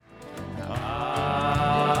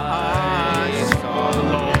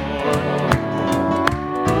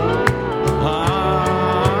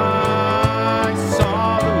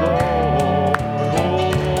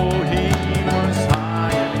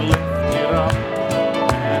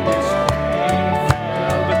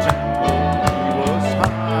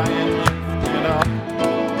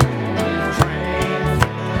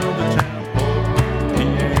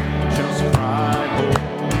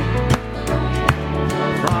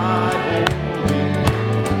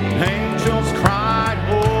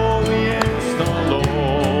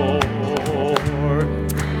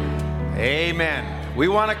We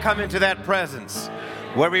want to come into that presence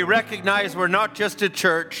where we recognize we're not just a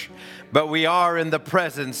church, but we are in the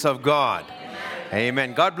presence of God.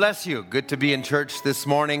 Amen. God bless you. Good to be in church this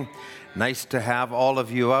morning. Nice to have all of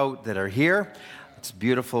you out that are here. It's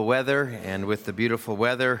beautiful weather, and with the beautiful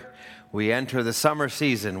weather, we enter the summer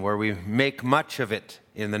season where we make much of it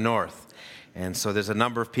in the north. And so there's a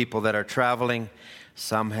number of people that are traveling.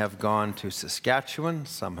 Some have gone to Saskatchewan.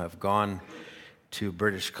 Some have gone to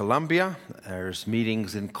British Columbia. There's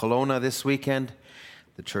meetings in Kelowna this weekend.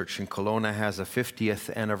 The church in Kelowna has a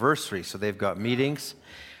 50th anniversary, so they've got meetings.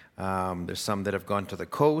 There's some that have gone to the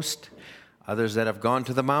coast, others that have gone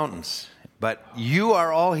to the mountains. But you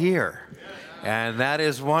are all here, and that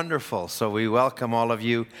is wonderful. So we welcome all of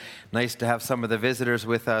you. Nice to have some of the visitors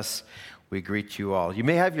with us. We greet you all. You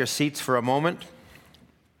may have your seats for a moment.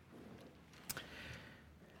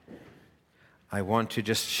 I want to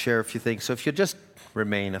just share a few things. So if you just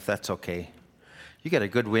remain, if that's okay. You get a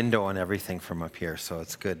good window on everything from up here, so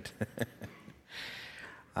it's good.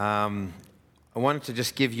 I wanted to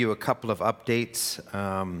just give you a couple of updates.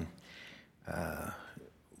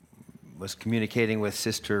 Was communicating with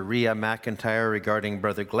Sister Rhea McIntyre regarding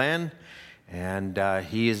Brother Glenn, and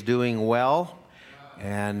he is doing well,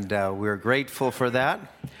 and we're grateful for that.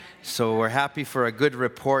 So we're happy for a good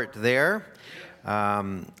report there.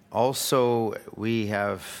 Also, we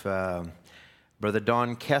have Brother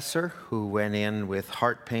Don Kesser, who went in with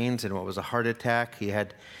heart pains and what was a heart attack. He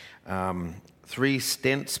had 3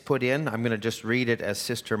 stents put in. I'm going to just read it as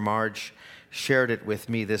Sister Marge shared it with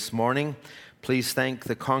me this morning. Please thank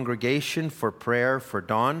the congregation for prayer for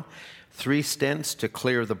Don. 3 stents to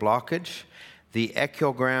clear the blockage. The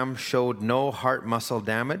echogram showed no heart muscle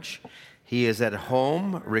damage. He is at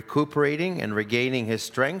home recuperating and regaining his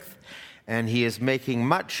strength, and he is making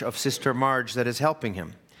much of Sister Marge that is helping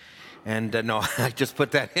him. And no, I just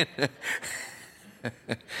put that in.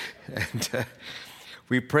 And,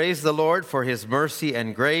 we praise the Lord for his mercy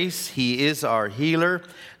and grace. He is our healer.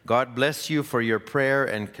 God bless you for your prayer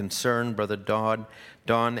and concern, Brother Don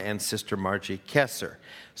and Sister Margie Kesser.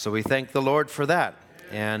 So we thank the Lord for that.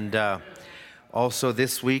 And also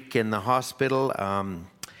this week in the hospital,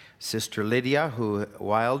 Sister Lydia who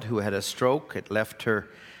had a stroke. It left her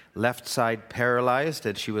left side paralyzed,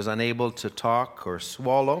 and she was unable to talk or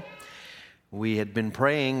swallow. We had been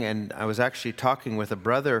praying, and I was actually talking with a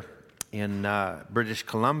brother in British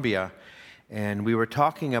Columbia, and we were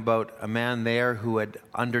talking about a man there who had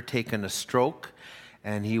undertaken a stroke,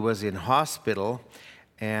 and he was in hospital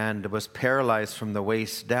and was paralyzed from the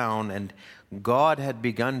waist down, and God had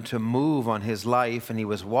begun to move on his life, and he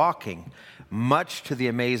was walking, much to the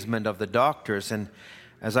amazement of the doctors. And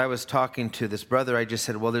as I was talking to this brother, I just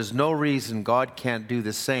said, well, there's no reason God can't do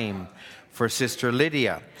the same for Sister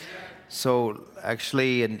Lydia. So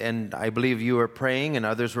actually, and I believe you were praying and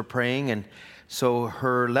others were praying, and so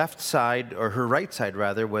her left side, or her right side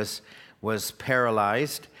rather, was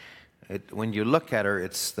paralyzed. When you look at her,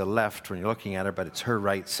 it's the left when you're looking at her, but it's her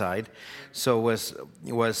right side. So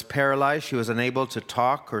was paralyzed. She was unable to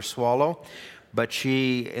talk or swallow, but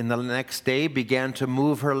she, in the next day, began to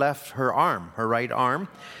move her right arm.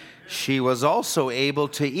 She was also able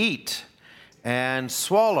to eat and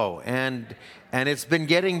swallow, and it's been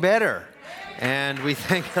getting better, and we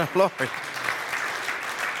thank the Lord.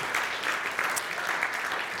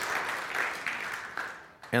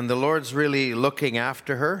 And the Lord's really looking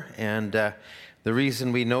after her, and the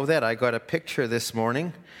reason we know that, I got a picture this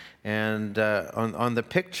morning, and on the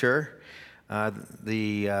picture,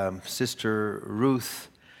 the Sister Ruth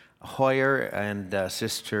Hoyer and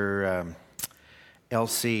Sister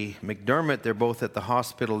Elsie McDermott, they're both at the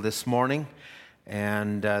hospital this morning.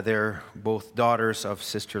 And they're both daughters of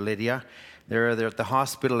Sister Lydia. They're at the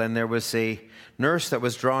hospital, and there was a nurse that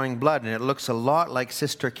was drawing blood, and it looks a lot like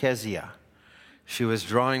Sister Kezia. She was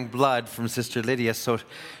drawing blood from Sister Lydia, so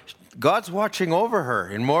God's watching over her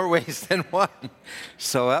in more ways than one.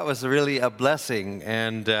 So that was really a blessing,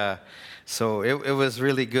 and so it was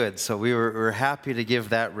really good. So we were happy to give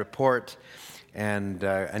that report, and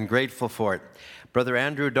grateful for it. Brother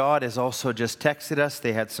Andrew Dodd has also just texted us.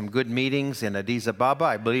 They had some good meetings in Addis Ababa.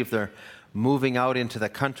 I believe they're moving out into the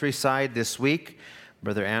countryside this week.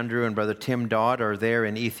 Brother Andrew and Brother Tim Dodd are there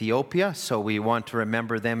in Ethiopia, so we want to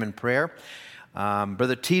remember them in prayer.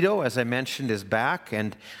 Brother Tito, as I mentioned, is back,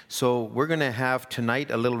 and so we're going to have tonight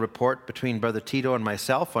a little report between Brother Tito and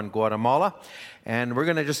myself on Guatemala, and we're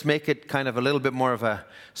going to just make it kind of a little bit more of a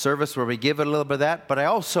service where we give it a little bit of that, but I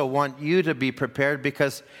also want you to be prepared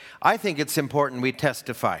because I think it's important we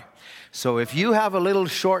testify. So if you have a little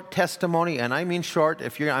short testimony, and I mean short, I'm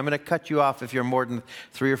going to cut you off if you're more than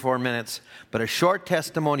 3 or 4 minutes, but a short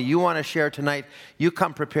testimony you want to share tonight, you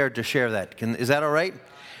come prepared to share that. Is that all right?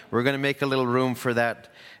 We're going to make a little room for that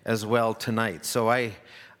as well tonight. So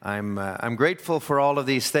I'm grateful for all of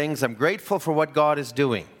these things. I'm grateful for what God is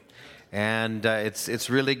doing, and it's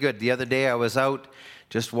really good. The other day I was out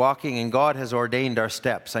just walking, and God has ordained our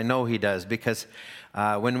steps. I know He does, because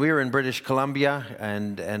when we were in British Columbia,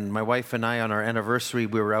 and my wife and I on our anniversary,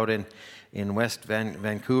 we were out in West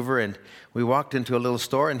Vancouver, and we walked into a little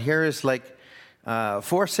store, and here is like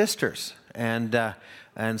 4 sisters, and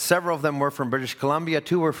several of them were from British Columbia,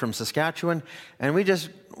 2 were from Saskatchewan, and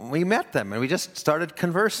we met them, and we just started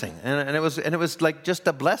conversing, and it was like just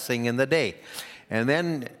a blessing in the day. And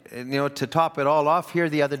then, to top it all off, here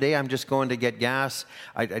the other day, I'm just going to get gas.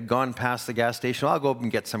 I'd gone past the gas station. I'll go up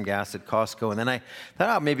and get some gas at Costco. And then I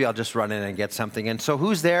thought, maybe I'll just run in and get something. And so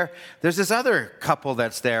who's there? There's this other couple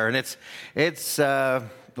that's there. And it's the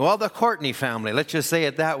Courtney family. Let's just say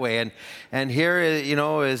it that way. And here,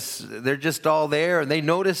 they're just all there. And they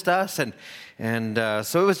noticed us. And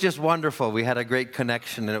so it was just wonderful. We had a great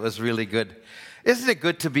connection, and it was really good. Isn't it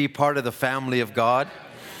good to be part of the family of God?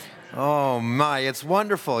 Oh my, it's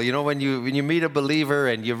wonderful. When you meet a believer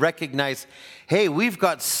and you recognize, hey, we've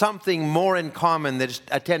got something more in common than just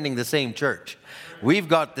attending the same church. We've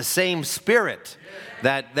got the same spirit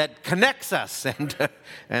that connects us, and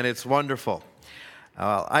it's wonderful.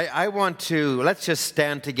 I want to, let's just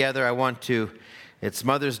stand together. It's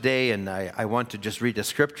Mother's Day, and I want to just read the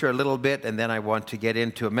scripture a little bit, and then I want to get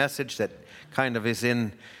into a message that kind of is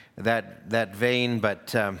in that vein,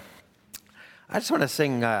 but I just want to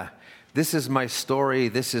sing, This Is My Story,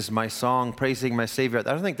 This Is My Song, Praising My Savior. I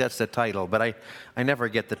don't think that's the title, but I never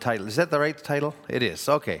get the title. Is that the right title? It is.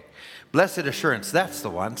 Okay. Blessed Assurance, that's the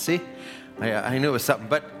one. See? I knew it was something,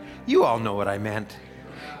 but you all know what I meant.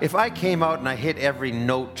 If I came out and I hit every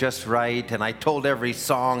note just right, and I told every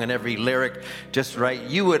song and every lyric just right,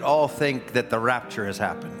 you would all think that the rapture has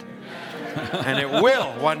happened. And it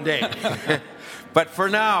will one day. But for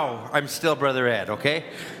now, I'm still Brother Ed, okay?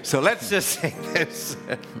 So let's just sing this.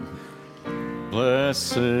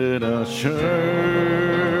 Blessed assurance,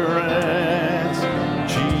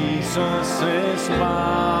 Jesus is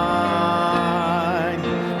mine.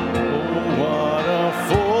 Oh, what a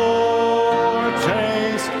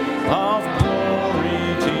foretaste of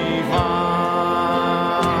glory divine,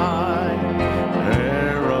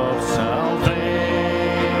 heir of salvation,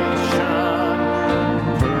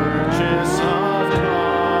 purchase of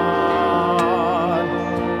God,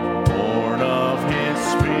 born of His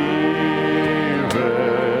Spirit,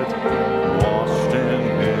 washed in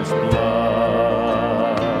His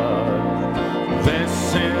blood. This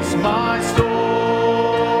is my story,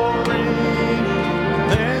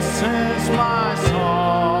 this is my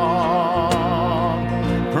song,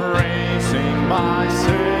 praising my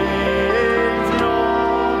Savior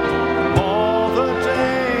all the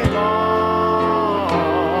day long.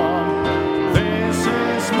 This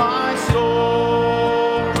is my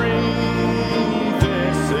story,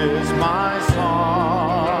 this is my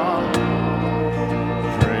song,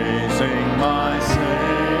 praising my Savior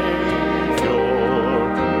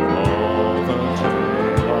all the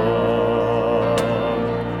day long.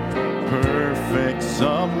 Perfect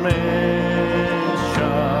submission,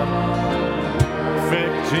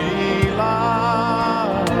 perfect delight,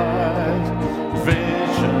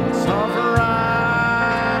 visions of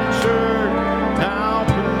rapture now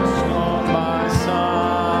burst on my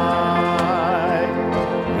sight.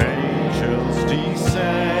 Angels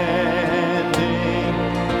descending,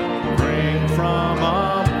 bring from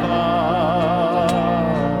above,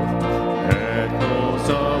 echoes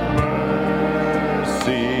of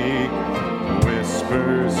mercy,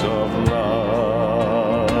 whispers of love.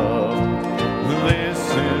 This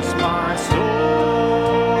is my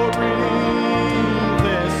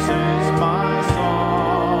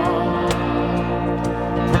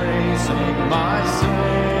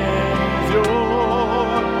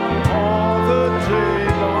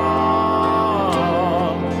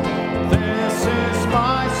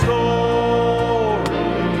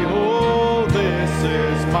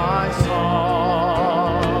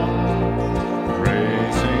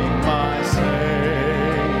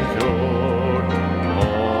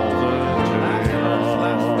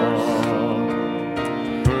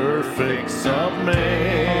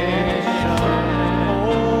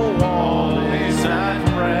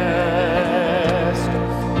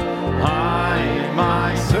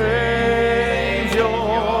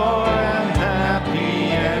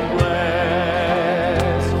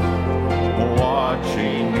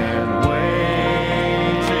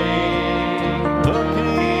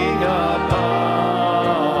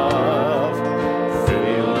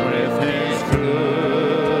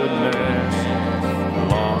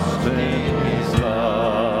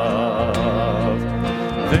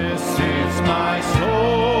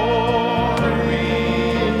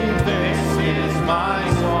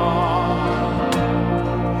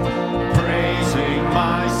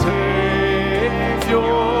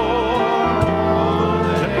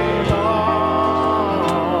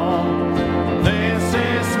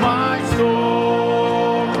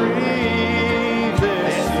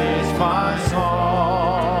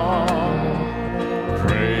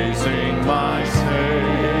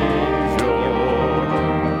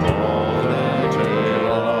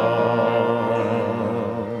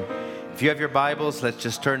If you have your Bibles, let's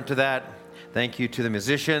just turn to that. Thank you to the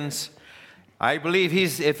musicians. I believe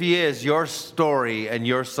if he is your story and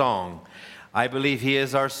your song, I believe he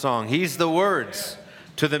is our song. He's the words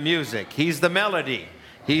to the music. He's the melody.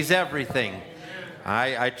 He's everything.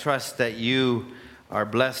 I trust that you are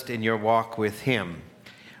blessed in your walk with him.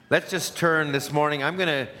 Let's just turn this morning. I'm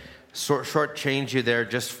going to shortchange you there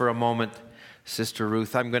just for a moment, Sister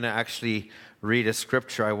Ruth. I'm going to actually read a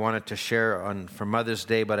scripture I wanted to share for Mother's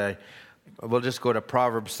Day, but we'll just go to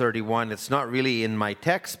Proverbs 31. It's not really in my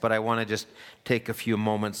text, but I want to just take a few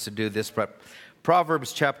moments to do this. But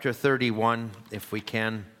Proverbs chapter 31, if we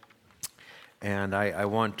can. And I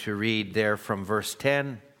want to read there from verse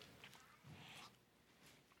 10.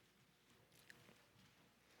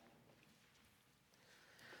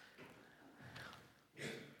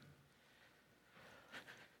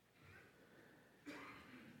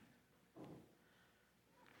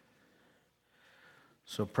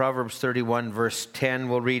 So Proverbs 31, verse 10,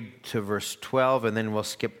 we'll read to verse 12, and then we'll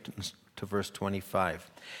skip to verse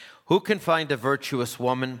 25. Who can find a virtuous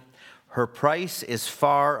woman? Her price is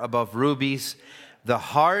far above rubies. The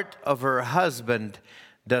heart of her husband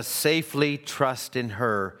does safely trust in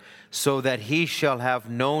her, so that he shall have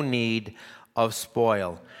no need of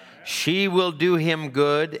spoil. She will do him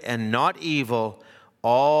good and not evil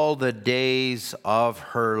all the days of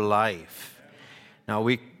her life. Now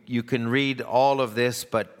you can read all of this,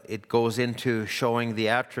 but it goes into showing the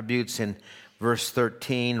attributes in verse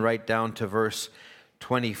 13 right down to verse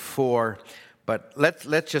 24. But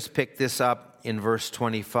let's just pick this up in verse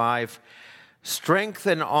 25. Strength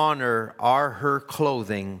and honor are her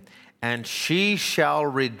clothing, and she shall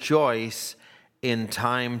rejoice in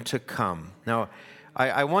time to come. Now,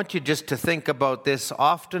 I want you just to think about this.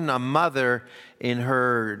 Often a mother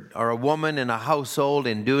or a woman in a household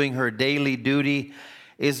in doing her daily duty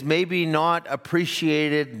is maybe not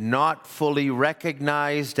appreciated, not fully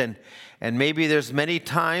recognized, and maybe there's many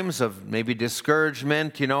times of maybe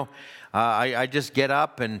discouragement, I just get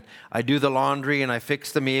up and I do the laundry and I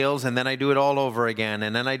fix the meals and then I do it all over again,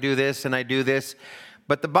 and then I do this and I do this.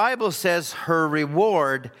 But the Bible says her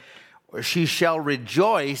reward, she shall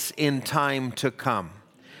rejoice in time to come.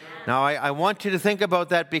 Now, I want you to think about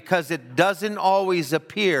that, because it doesn't always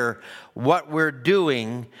appear what we're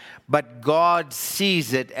doing, but God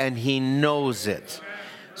sees it and he knows it.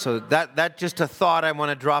 So that just a thought I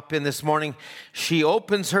want to drop in this morning. She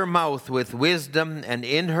opens her mouth with wisdom, and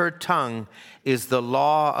in her tongue is the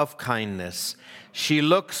law of kindness. She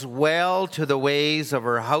looks well to the ways of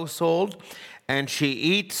her household, and she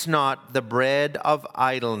eats not the bread of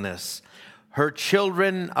idleness. Her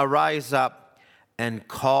children arise up and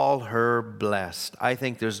call her blessed. I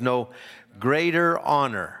think there's no greater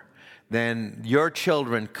honor than your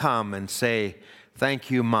children come and say,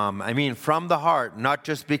 thank you, Mom. I mean, from the heart, not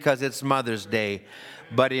just because it's Mother's Day,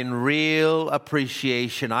 but in real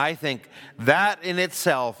appreciation. I think that in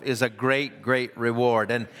itself is a great, great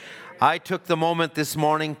reward. And I took the moment this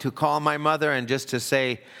morning to call my mother and just to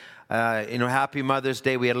say, Happy Mother's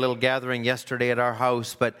Day. We had a little gathering yesterday at our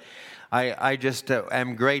house, but I just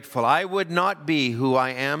am grateful. I would not be who I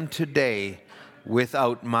am today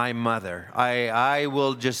without my mother. I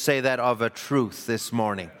will just say that of a truth this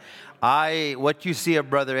morning. What you see of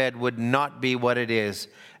Brother Ed would not be what it is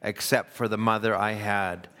except for the mother I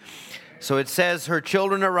had. So it says, her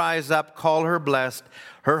children arise up, call her blessed,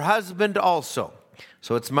 her husband also.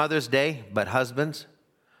 So it's Mother's Day, but husbands,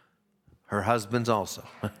 her husbands also.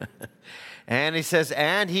 And he says,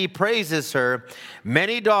 and he praises her.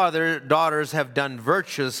 Many daughters have done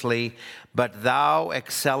virtuously, but thou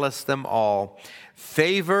excellest them all.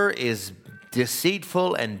 Favor is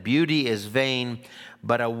deceitful and beauty is vain,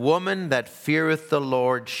 but a woman that feareth the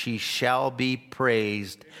Lord, she shall be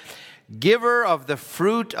praised. Give her of the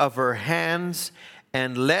fruit of her hands,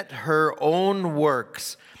 and let her own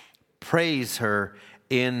works praise her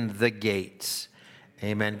in the gates.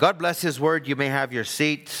 Amen. God bless his word. You may have your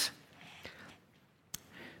seats.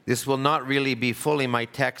 This will not really be fully my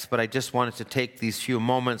text, but I just wanted to take these few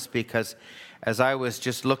moments, because as I was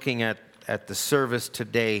just looking at the service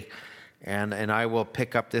today, and I will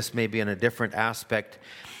pick up this maybe in a different aspect,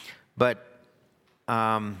 but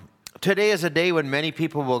today is a day when many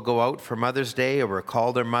people will go out for Mother's Day or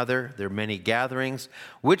recall their mother. There are many gatherings,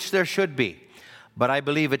 which there should be, but I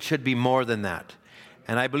believe it should be more than that.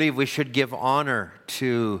 And I believe we should give honor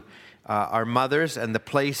to our mothers and the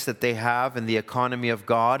place that they have in the economy of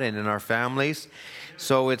God and in our families.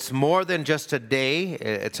 So it's more than just a day.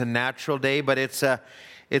 It's a natural day, but it's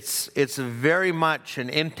very much an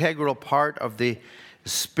integral part of the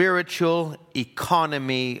spiritual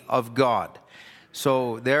economy of God.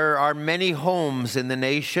 So there are many homes in the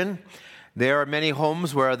nation There are many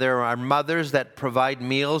homes where there are mothers that provide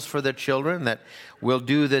meals for their children, that will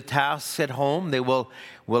do the tasks at home. They will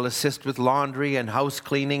assist with laundry and house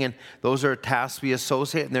cleaning, and those are tasks we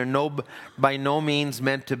associate, and they're by no means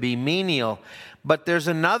meant to be menial. But there's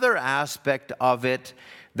another aspect of it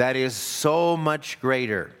that is so much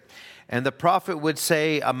greater. And the prophet would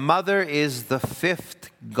say a mother is the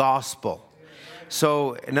fifth gospel.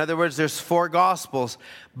 So, in other words, there's 4 gospels,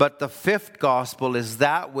 but the 5th gospel is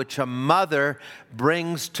that which a mother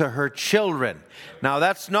brings to her children. Now,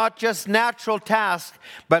 that's not just natural task,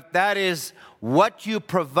 but that is what you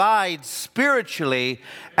provide spiritually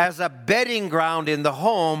as a bedding ground in the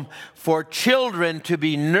home for children to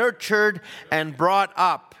be nurtured and brought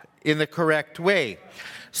up in the correct way.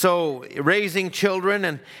 So, raising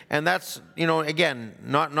children, and that's, again,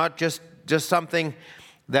 not just something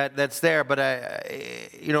that's there, but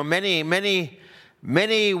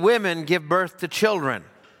many women give birth to children,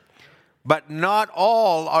 but not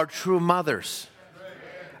all are true mothers.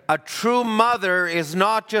 A true mother is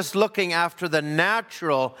not just looking after the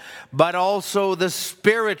natural, but also the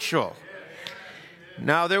spiritual.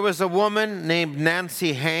 Now, there was a woman named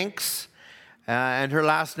Nancy Hanks, and her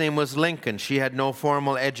last name was Lincoln. She had no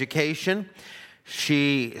formal education.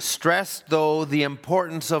 She stressed, though, the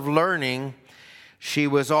importance of learning. She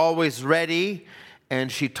was always ready,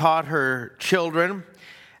 and she taught her children,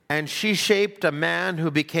 and she shaped a man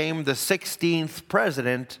who became the 16th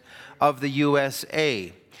president of the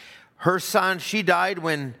USA. Her son, she died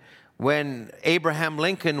when Abraham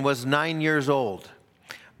Lincoln was 9 years old.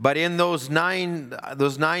 But in those nine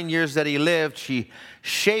years that he lived, she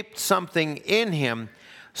shaped something in him,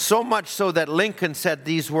 so much so that Lincoln said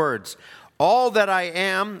these words, "All that I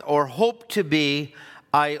am or hope to be,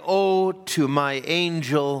 I owe to my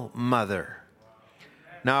angel mother."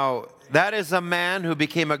 Now, that is a man who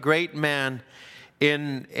became a great man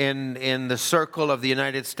in the circle of the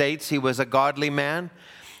United States. He was a godly man,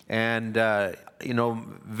 and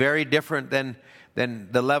very different than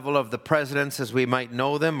the level of the presidents as we might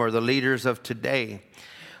know them, or the leaders of today.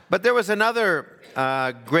 But there was another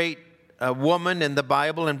great woman in the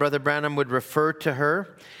Bible, and Brother Branham would refer to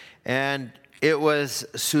her, and it was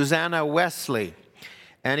Susanna Wesley.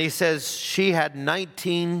 And he says she had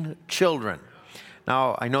 19 children.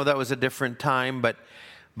 Now, I know that was a different time, but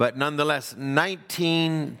nonetheless,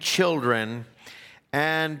 19 children.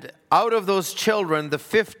 And out of those children, the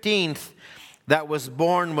 15th that was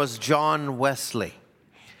born was John Wesley.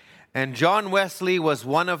 And John Wesley was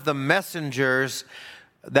one of the messengers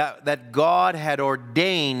that God had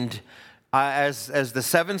ordained as the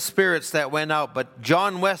 7 spirits that went out. But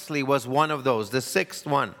John Wesley was one of those, the 6th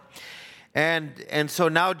one. And so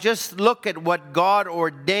now just look at what God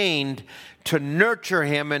ordained to nurture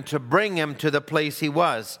him and to bring him to the place he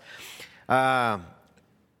was.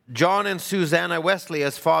 John and Susanna Wesley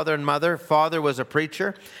as father and mother. Father was a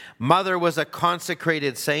preacher. Mother was a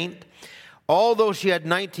consecrated saint. Although she had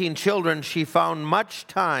 19 children, she found much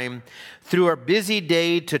time through her busy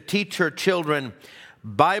day to teach her children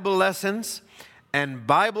Bible lessons and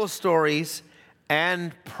Bible stories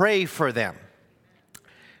and pray for them.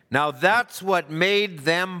 Now that's what made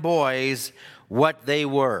them boys what they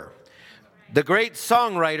were. The great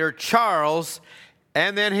songwriter Charles,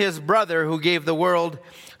 and then his brother, who gave the world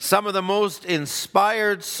some of the most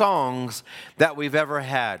inspired songs that we've ever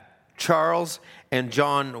had. Charles and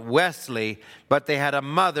John Wesley, but they had a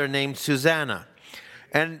mother named Susanna.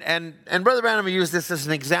 And Brother Branham used this as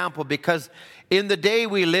an example because in the day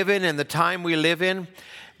we live in and the time we live in,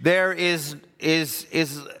 there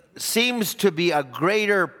seems to be a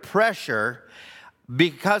greater pressure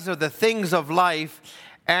because of the things of life,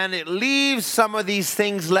 and it leaves some of these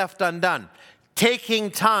things left undone.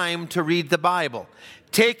 Taking time to read the Bible,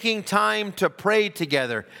 taking time to pray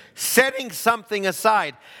together, setting something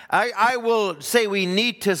aside. I will say we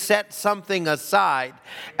need to set something aside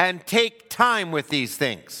and take time with these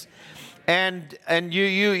things. And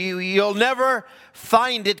you'll never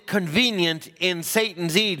find it convenient in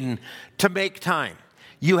Satan's Eden to make time.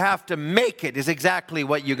 You have to make it, is exactly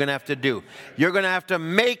what you're going to have to do. You're going to have to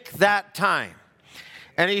make that time.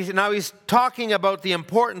 And he's talking about the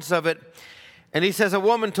importance of it. And he says, a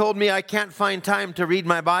woman told me I can't find time to read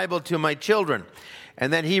my Bible to my children.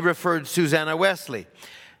 And then he referred Susanna Wesley.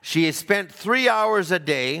 She has spent 3 hours a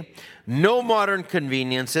day, no modern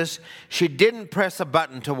conveniences. She didn't press a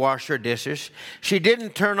button to wash her dishes. She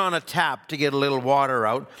didn't turn on a tap to get a little water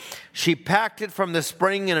out. She packed it from the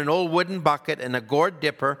spring in an old wooden bucket and a gourd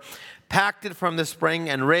dipper, packed it from the spring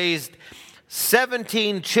and raised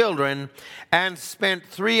 17 children and spent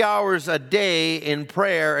 3 hours a day in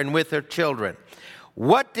prayer and with her children.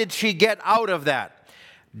 What did she get out of that?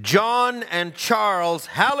 John and Charles,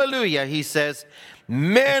 hallelujah, he says,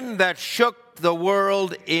 men that shook the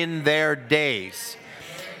world in their days.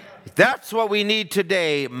 That's what we need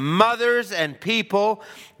today, mothers and people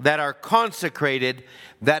that are consecrated,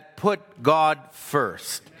 that put God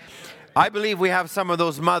first. I believe we have some of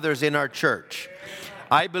those mothers in our church.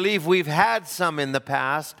 I believe we've had some in the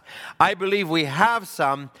past. I believe we have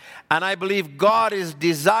some, and I believe God is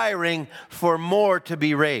desiring for more to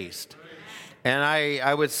be raised. And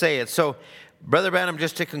I would say it. So, Brother Branham,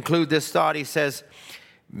 just to conclude this thought, he says,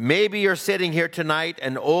 maybe you're sitting here tonight,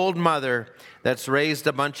 an old mother that's raised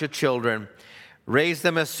a bunch of children, raised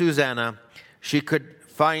them as Susanna. She could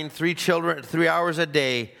find 3 children 3 hours a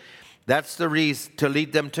day. That's the reason, to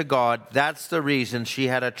lead them to God. That's the reason she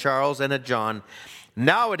had a Charles and a John.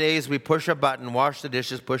 Nowadays, we push a button, wash the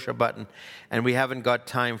dishes, push a button, and we haven't got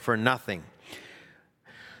time for nothing.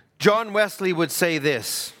 John Wesley would say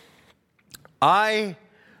this, I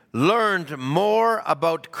learned more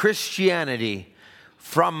about Christianity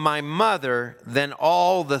from my mother than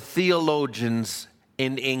all the theologians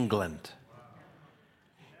in England.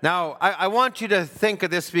 Now, I want you to think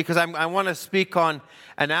of this because I want to speak on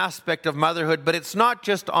an aspect of motherhood, but it's not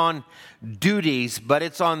just on duties, but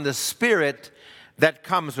it's on the spirit that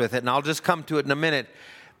comes with it. And I'll just come to it in a minute.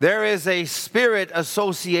 There is a spirit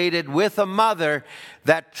associated with a mother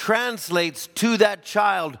that translates to that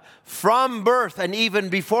child from birth and even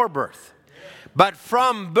before birth. But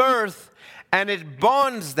from birth, and it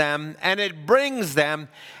bonds them and it brings them,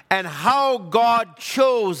 and how God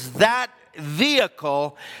chose that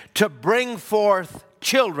vehicle to bring forth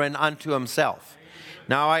children unto himself.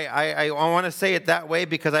 Now, I want to say it that way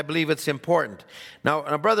because I believe it's important.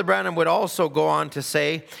 Now, Brother Branham would also go on to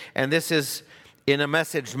say, and this is in a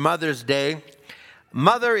message, Mother's Day,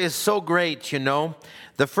 mother is so great, you know.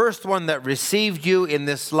 The first one that received you in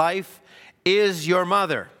this life is your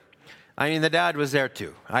mother. I mean, the dad was there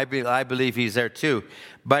too. I believe he's there too.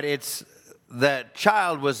 But it's the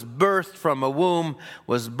child was birthed from a womb,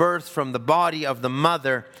 was birthed from the body of the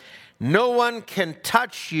mother. No one can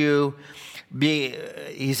touch you.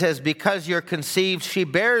 He says, because you're conceived, she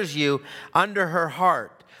bears you under her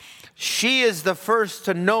heart. She is the first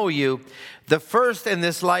to know you, the first in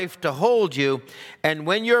this life to hold you. And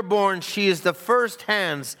when you're born, she is the first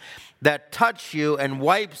hands that touch you and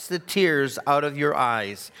wipes the tears out of your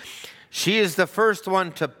eyes. She is the first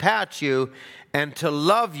one to pat you and to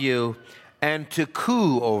love you and to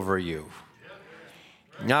coo over you.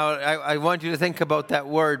 Now, I want you to think about that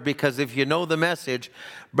word, because if you know the message,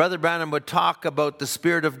 Brother Branham would talk about the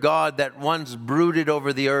Spirit of God that once brooded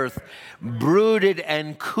over the earth, brooded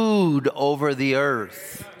and cooed over the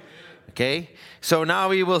earth. Okay? So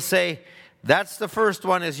now he will say, that's the first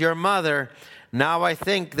one is your mother. Now I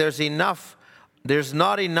think there's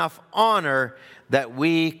not enough honor that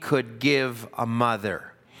we could give a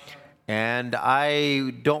mother. And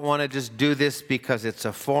I don't want to just do this because it's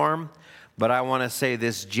a form, but I want to say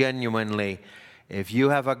this genuinely. If you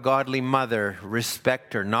have a godly mother,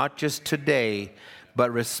 respect her, not just today,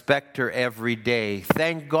 but respect her every day.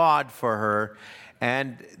 Thank God for her.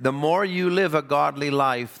 And the more you live a godly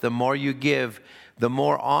life, the more you give, the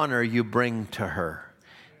more honor you bring to her.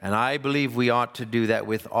 And I believe we ought to do that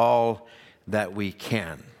with all that we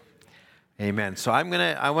can. Amen. So I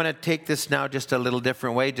want to take this now just a little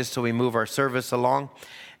different way, just so we move our service along.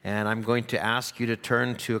 And I'm going to ask you to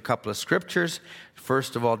turn to a couple of scriptures.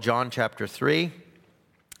 First of all, John chapter 3.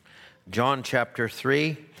 John chapter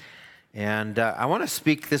 3. And I want to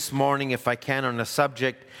speak this morning, if I can, on a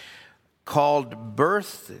subject called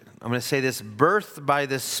birth. I'm going to say this, birth by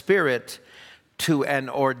the Spirit to an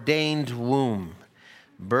ordained womb.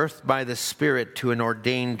 Birth by the Spirit to an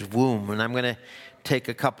ordained womb. And I'm going to take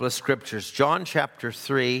a couple of scriptures. John chapter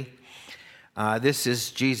 3. This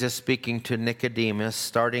is Jesus speaking to Nicodemus,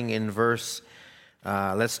 starting in verse,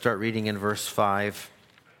 let's start reading in verse 5.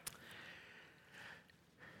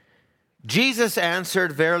 Jesus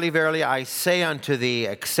answered, verily, verily, I say unto thee,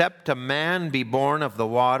 except a man be born of the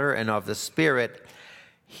water and of the Spirit,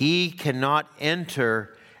 he cannot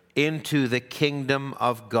enter into the kingdom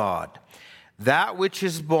of God. That which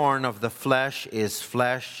is born of the flesh is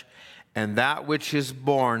flesh, and that which is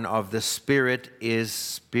born of the Spirit is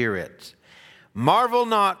spirit. Marvel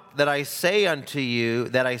not that I said unto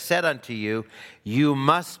you, you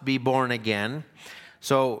must be born again.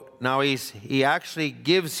 So now he actually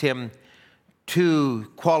gives him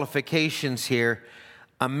 2 qualifications here.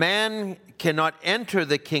 A man cannot enter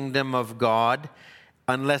the kingdom of God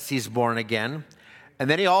unless he's born again. And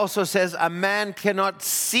then he also says a man cannot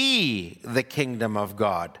see the kingdom of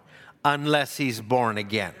God unless he's born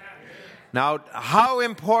again. Now, how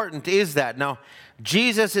important is that? Now,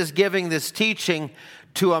 Jesus is giving this teaching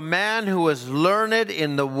to a man who is learned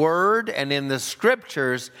in the Word and in the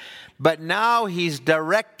Scriptures, but now he's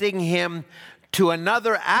directing him to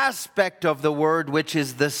another aspect of the Word, which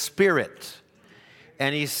is the Spirit.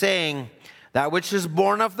 And he's saying, that which is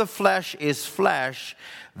born of the flesh is flesh,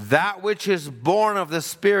 that which is born of the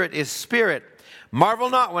Spirit is spirit. Marvel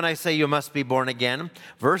not when I say you must be born again.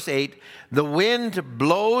 Verse 8, the wind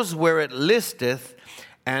blows where it listeth,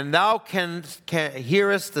 and thou can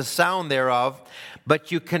hearest the sound thereof,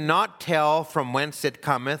 but you cannot tell from whence it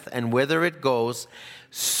cometh and whither it goes.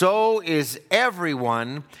 So is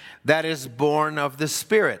everyone that is born of the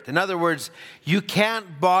Spirit. In other words, you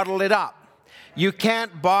can't bottle it up. You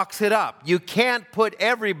can't box it up. You can't put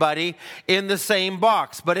everybody in the same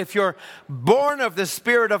box. But if you're born of the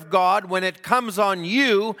Spirit of God, when it comes on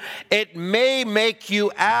you, it may make you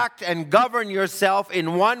act and govern yourself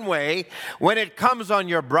in one way. When it comes on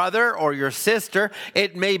your brother or your sister,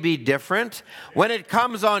 it may be different. When it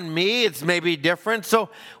comes on me, it's maybe different.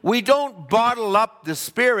 So we don't bottle up the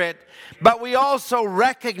Spirit, but we also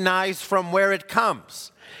recognize from where it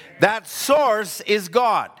comes. That source is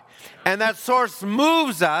God. And that source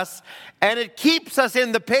moves us, and it keeps us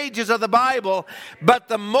in the pages of the Bible, but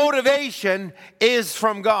the motivation is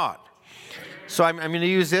from God. So I'm going to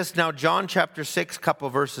use this now, John chapter 6, couple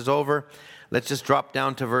verses over. Let's just drop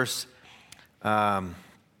down to actually,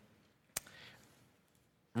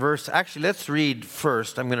 let's read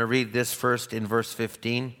first. I'm going to read this first in verse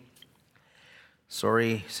 15.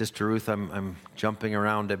 Sorry, Sister Ruth, I'm jumping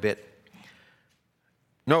around a bit.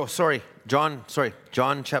 No, John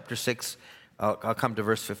chapter 6. I'll come to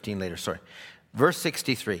verse 15 later, sorry. Verse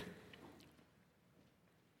 63.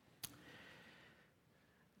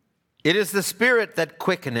 It is the Spirit that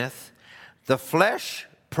quickeneth, the flesh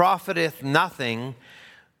profiteth nothing.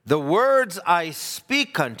 The words I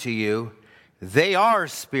speak unto you, they are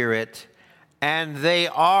spirit, and they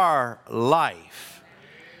are life.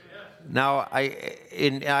 Now,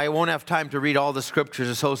 I won't have time to read all the scriptures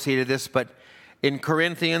associated with this, but in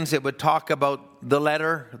Corinthians, it would talk about the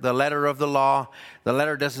letter of the law. The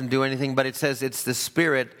letter doesn't do anything, but it says it's the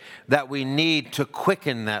Spirit that we need to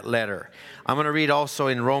quicken that letter. I'm going to read also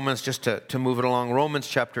in Romans, just to move it along, Romans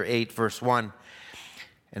chapter 8, verse 1.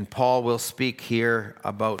 And Paul will speak here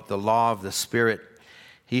about the law of the Spirit.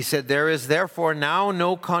 He said, there is therefore now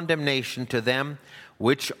no condemnation to them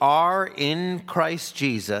which are in Christ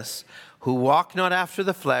Jesus, who walk not after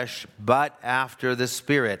the flesh, but after the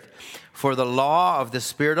Spirit. For the law of the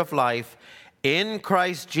Spirit of life in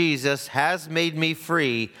Christ Jesus has made me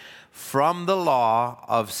free from the law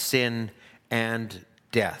of sin and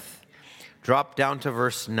death. Drop down to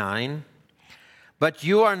verse 9. But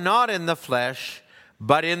you are not in the flesh,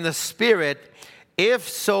 but in the Spirit, if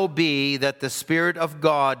so be that the Spirit of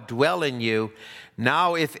God dwell in you.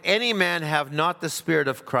 Now if any man have not the Spirit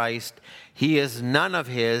of Christ, he is none of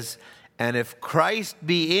his. And if Christ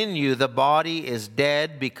be in you, the body is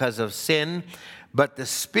dead because of sin, but the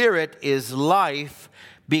Spirit is life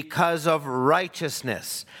because of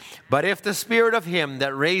righteousness. But if the Spirit of him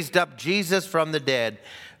that raised up Jesus from the dead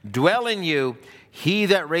dwell in you, he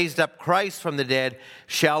that raised up Christ from the dead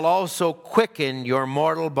shall also quicken your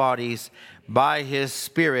mortal bodies by his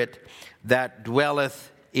Spirit that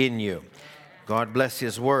dwelleth in you. God bless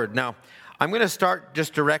his word. Now, I'm going to start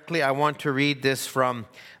just directly. I want to read this from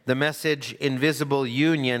the Message, Invisible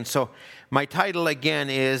Union. So my title again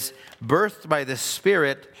is Birthed by the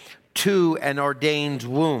Spirit to an Ordained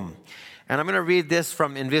Womb. And I'm going to read this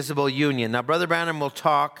from Invisible Union. Now, Brother Branham will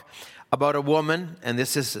talk about a woman, and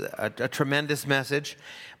this is a tremendous message.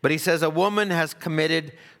 But he says a woman has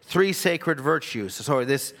committed 3 sacred virtues. So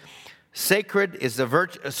this sacred is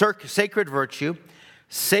the sacred virtue,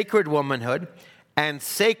 sacred womanhood, and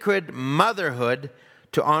sacred motherhood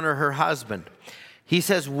to honor her husband. He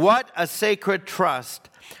says, what a sacred trust,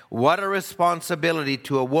 what a responsibility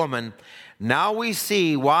to a woman. Now we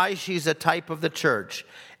see why she's a type of the church,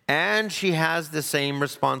 and she has the same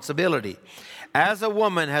responsibility. As a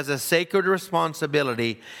woman has a sacred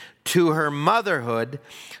responsibility to her motherhood,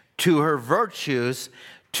 to her virtues,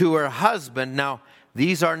 to her husband. Now,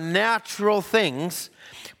 these are natural things,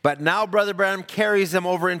 but now Brother Branham carries them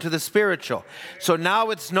over into the spiritual. So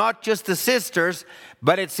now it's not just the sisters,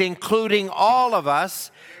 but it's including all of us.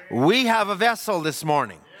 We have a vessel this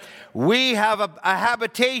morning. We have a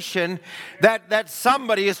habitation that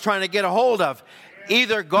somebody is trying to get a hold of.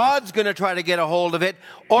 Either God's going to try to get a hold of it,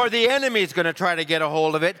 or the enemy's going to try to get a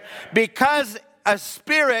hold of it, because a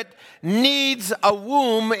spirit needs a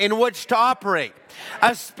womb in which to operate.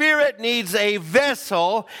 A spirit needs a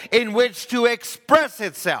vessel in which to express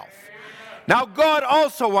itself. Now, God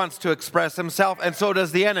also wants to express himself, and so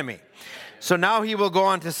does the enemy. So now he will go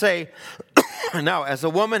on to say, now, as a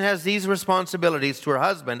woman has these responsibilities to her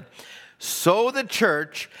husband, so the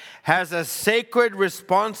church has a sacred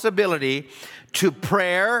responsibility to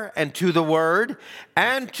prayer and to the word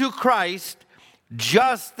and to Christ,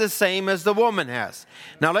 just the same as the woman has.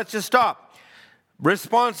 Now, let's just stop.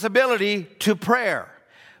 Responsibility to prayer.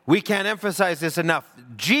 We can't emphasize this enough.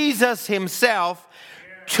 Jesus himself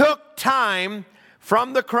took time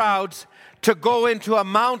from the crowds to go into a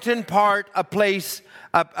mountain part, a place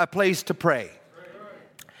to pray.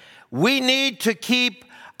 We need to keep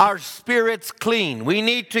our spirits clean. We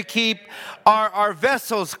need to keep our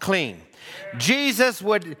vessels clean. Jesus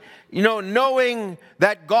would, knowing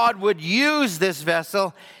that God would use this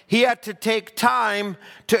vessel, he had to take time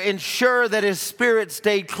to ensure that his spirit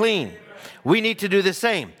stayed clean. We need to do the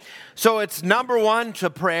same. So it's number one, to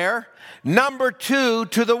prayer. Number two,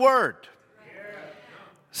 to the word.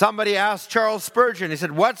 Somebody asked Charles Spurgeon, he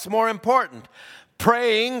said, what's more important,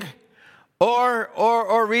 praying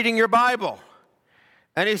or reading your Bible?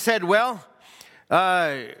 And he said, well,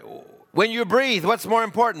 when you breathe, what's more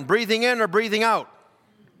important, breathing in or breathing out?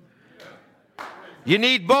 You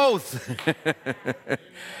need both.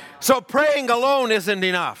 So praying alone isn't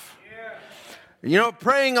enough.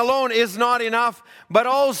 Praying alone is not enough, but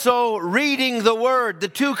also reading the word. The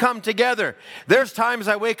two come together. There's times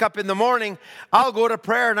I wake up in the morning, I'll go to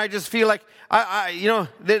prayer and I just feel like,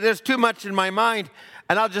 there's too much in my mind,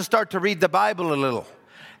 and I'll just start to read the Bible a little.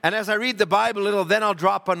 And as I read the Bible a little, then I'll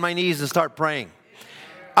drop on my knees and start praying.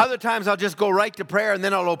 Other times I'll just go right to prayer and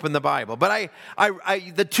then I'll open the Bible. But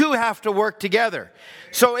the two have to work together.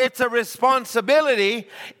 So it's a responsibility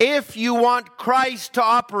if you want Christ to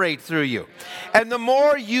operate through you. And the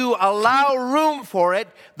more you allow room for it,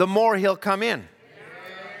 the more he'll come in.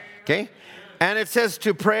 Okay? And it says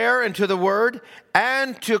to prayer and to the word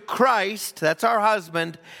and to Christ, that's our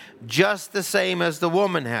husband, just the same as the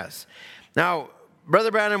woman has. Now,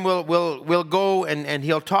 Brother Branham will go and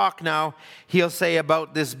he'll talk now. He'll say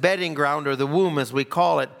about this bedding ground, or the womb as we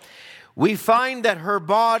call it. We find that her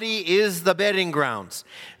body is the bedding grounds.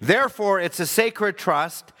 Therefore, it's a sacred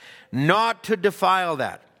trust not to defile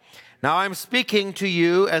that. Now, I'm speaking to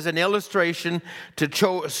you as an illustration to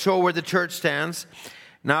show where the church stands.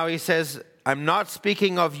 Now, he says, I'm not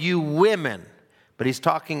speaking of you women, but he's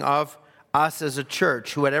talking of us as a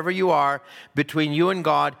church, whoever you are, between you and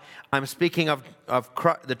God. I'm speaking of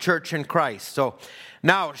the church in Christ. So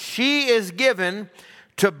now she is given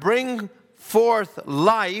to bring forth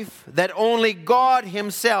life that only God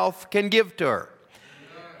himself can give to her.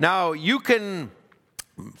 Now you can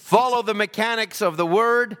follow the mechanics of the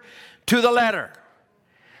word to the letter,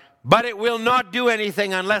 but it will not do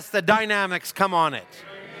anything unless the dynamics come on it.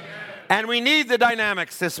 And we need the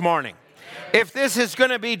dynamics this morning. If this is going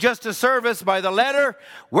to be just a service by the letter,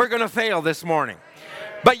 we're going to fail this morning.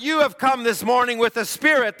 But you have come this morning with the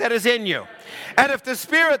Spirit that is in you. And if the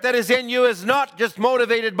Spirit that is in you is not just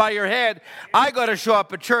motivated by your head, I got to show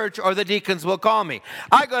up at church or the deacons will call me.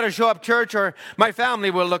 I got to show up church or my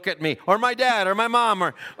family will look at me, or my dad or my mom,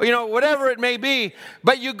 or whatever it may be.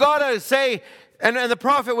 But you got to say, and the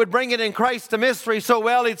prophet would bring it in Christ the mystery so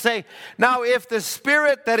well, he'd say, now if the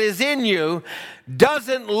Spirit that is in you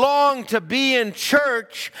doesn't long to be in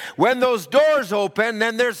church when those doors open,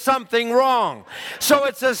 then there's something wrong. So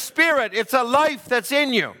it's a spirit, it's a life that's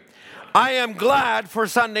in you. I am glad for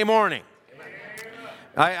Sunday morning.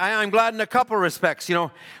 I'm glad in a couple respects.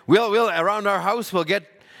 We'll around our house we'll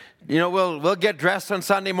get dressed on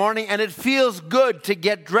Sunday morning, and it feels good to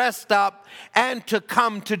get dressed up and to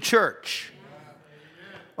come to church.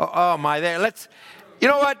 Oh my, you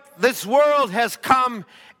know what? This world has come,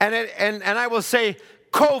 and I will say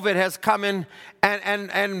COVID has come in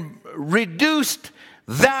and reduced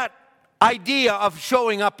that idea of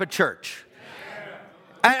showing up at church.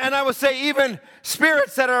 And I will say even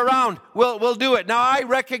spirits that are around will do it. Now, I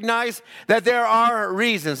recognize that there are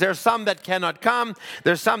reasons. There's some that cannot come.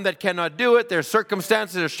 There's some that cannot do it. There's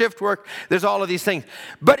circumstances. There's shift work. There's all of these things.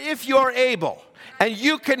 But if you're able and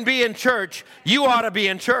you can be in church, you ought to be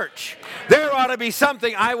in church. There ought to be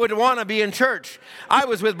something. I would want to be in church. I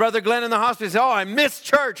was with Brother Glenn in the hospital. He said, I miss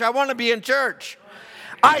church. I want to be in church.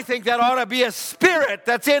 I think that ought to be a spirit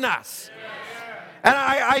that's in us. And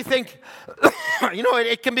I think,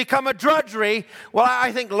 it can become a drudgery. Well,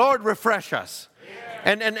 I think, Lord, refresh us.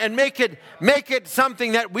 And make it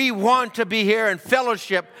something that we want to be here in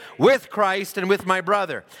fellowship with Christ and with my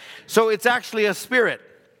brother. So it's actually a spirit.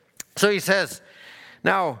 So he says,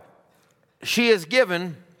 now, she is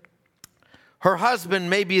given, her husband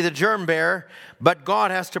may be the germ bearer, but God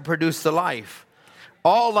has to produce the life.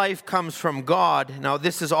 All life comes from God. Now,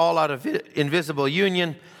 this is all out of invisible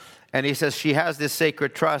union. And he says she has this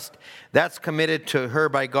sacred trust that's committed to her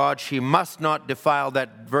by God. She must not defile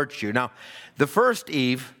that virtue. Now, the first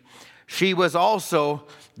Eve, she was also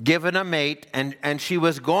given a mate, and she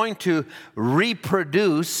was going to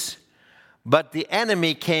reproduce, but the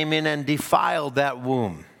enemy came in and defiled that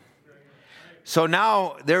womb. So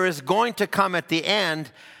now there is going to come at the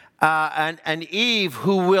end an Eve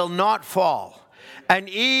who will not fall, an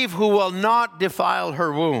Eve who will not defile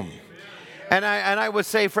her womb. And I would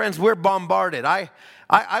say, friends, we're bombarded. I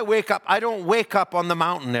wake up. I don't wake up on the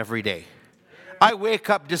mountain every day. I wake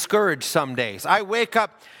up discouraged some days. I wake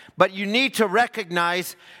up, but you need to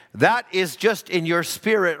recognize that is just in your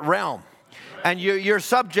spirit realm. And you're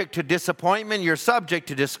subject to disappointment. You're subject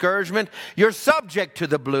to discouragement. You're subject to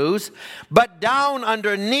the blues. But down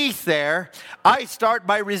underneath there, I start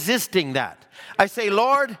by resisting that. I say,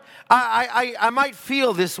 Lord, I might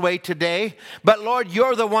feel this way today, but Lord,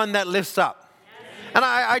 you're the one that lifts up. And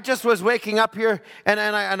I just was waking up here, and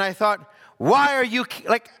I thought, why are you,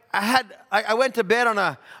 like, I went to bed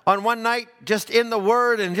on one night just in the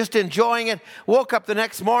Word and just enjoying it. Woke up the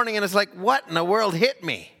next morning, and it's like, what in the world hit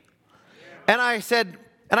me? And I said,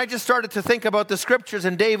 and I just started to think about the scriptures,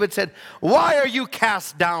 and David said, why are you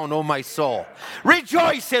cast down, O my soul?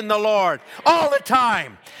 Rejoice in the Lord all the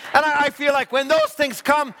time. And I feel like when those things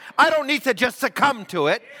come, I don't need to just succumb to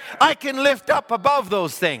it. I can lift up above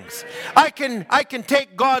those things. I can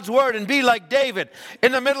take God's word and be like David.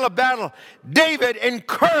 In the middle of battle, David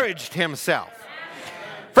encouraged himself.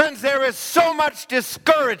 Friends, there is so much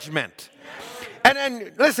discouragement.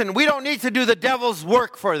 And listen, we don't need to do the devil's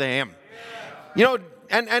work for him. You know,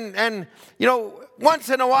 and you know, once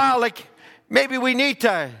in a while, like, maybe we need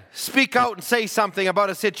to speak out and say something about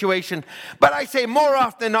a situation. But I say more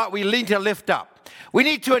often than not, we need to lift up. We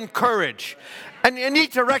need to encourage. And you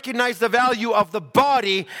need to recognize the value of the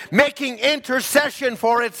body making intercession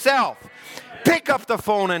for itself. Pick up the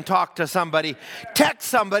phone and talk to somebody. Text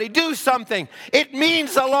somebody. Do something. It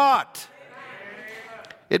means a lot.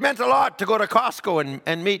 It meant a lot to go to Costco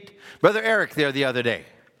and meet Brother Eric there the other day.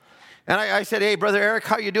 And I said, hey, Brother Eric,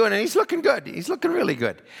 how you doing? And he's looking good. He's looking really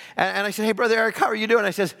good. And I said, hey, Brother Eric, how are you doing? I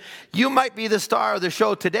says, you might be the star of the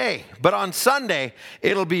show today, but on Sunday,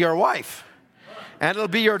 it'll be your wife. And it'll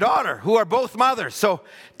be your daughter, who are both mothers. So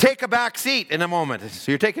take a back seat in a moment.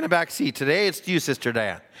 So you're taking a back seat. Today, it's you, Sister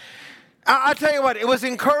Diane. I'll tell you what, it was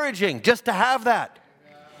encouraging just to have that.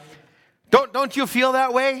 Don't you feel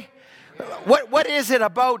that way? What is it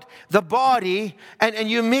about the body, and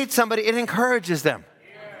you meet somebody, it encourages them.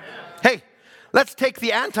 Hey, let's take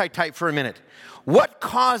the antitype for a minute. What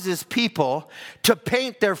causes people to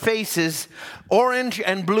paint their faces orange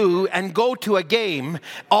and blue and go to a game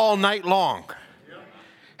all night long?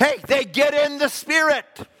 Hey, they get in the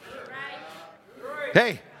spirit.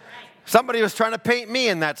 Hey, somebody was trying to paint me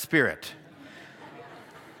in that spirit.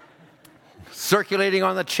 Circulating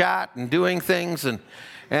on the chat and doing things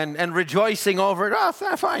and rejoicing over it. Oh,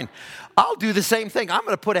 fine. I'll do the same thing. I'm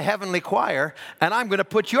going to put a heavenly choir, and I'm going to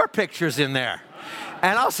put your pictures in there.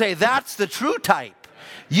 And I'll say, that's the true type.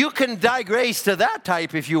 You can digress to that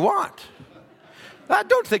type if you want. I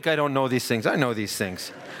don't think I don't know these things. I know these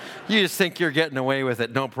things. You just think you're getting away with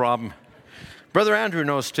it. No problem. Brother Andrew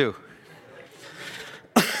knows too.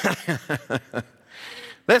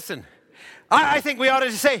 Listen, I think we ought to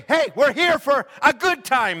just say, hey, we're here for a good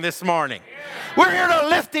time this morning. We're here to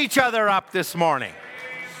lift each other up this morning.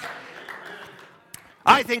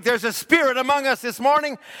 I think there's a spirit among us this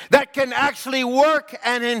morning that can actually work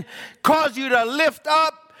and cause you to lift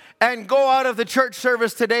up and go out of the church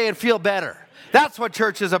service today and feel better. That's what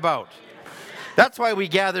church is about. That's why we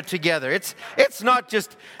gather together. It's not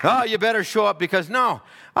just, oh, you better show up because, no,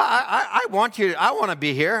 I want you. I want to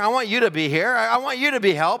be here. I want you to be here. I want you to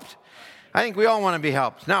be helped. I think we all want to be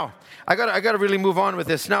helped. Now, I got to really move on with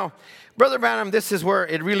this. Now, Brother Branham, this is where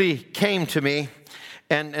it really came to me.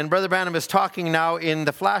 And Brother Branham is talking now in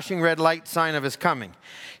the flashing red light sign of his coming.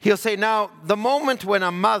 He'll say, now, the moment when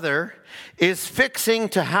a mother is fixing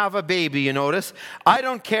to have a baby, you notice, I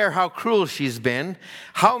don't care how cruel she's been,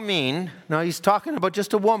 how mean. Now, he's talking about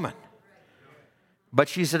just a woman. But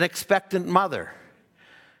she's an expectant mother.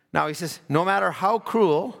 Now, he says, no matter how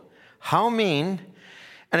cruel, how mean,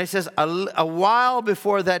 and he says, a while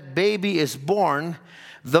before that baby is born,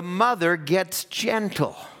 the mother gets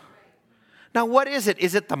gentle. Now, what is it?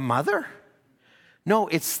 Is it the mother? No,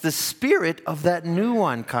 it's the spirit of that new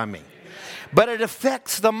one coming. But it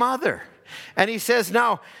affects the mother. And he says,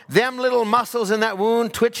 now, them little muscles in that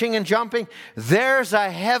wound, twitching and jumping, there's a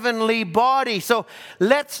heavenly body. So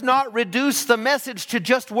let's not reduce the message to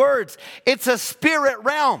just words. It's a spirit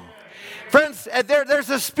realm. Friends, there's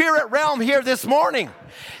a spirit realm here this morning.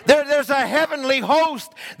 There's a heavenly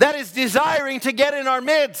host that is desiring to get in our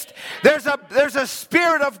midst. There's a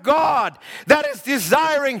spirit of God that is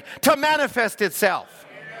desiring to manifest itself.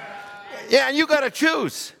 Yeah, and you got to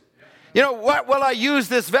choose. You know, what will I use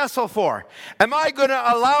this vessel for? Am I going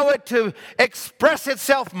to allow it to express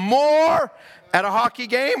itself more at a hockey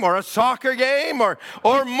game or a soccer game, or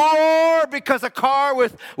more because a car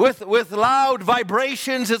with loud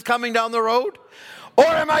vibrations is coming down the road? Or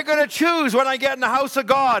am I going to choose when I get in the house of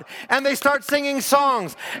God and they start singing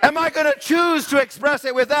songs? Am I going to choose to express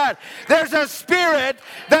it with that? There's a spirit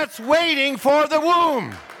that's waiting for the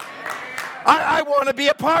womb. I want to be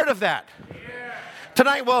a part of that.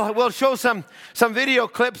 Tonight we'll show some video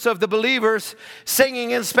clips of the believers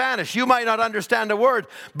singing in Spanish. You might not understand a word,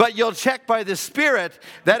 but you'll check by the Spirit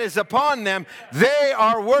that is upon them. They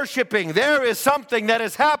are worshiping. There is something that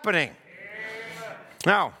is happening.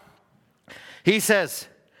 Now, he says,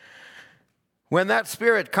 when that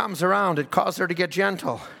Spirit comes around, it causes her to get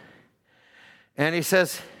gentle. And he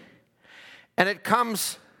says, and it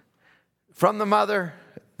comes from the mother.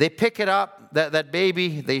 They pick it up, that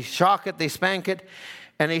baby, they shock it, they spank it,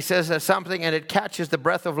 and he says there's something, and it catches the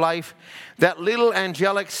breath of life. That little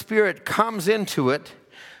angelic spirit comes into it,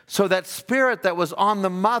 so that spirit that was on the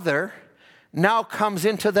mother now comes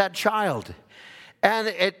into that child. And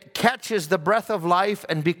it catches the breath of life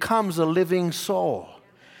and becomes a living soul.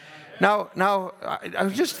 Now, I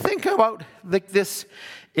was just thinking about this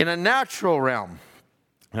in a natural realm,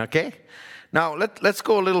 okay? Now, let's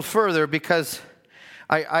go a little further, because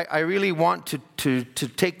I really want to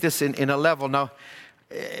take this in a level. Now,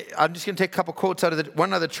 I'm just going to take a couple quotes out of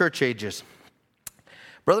one of the church ages.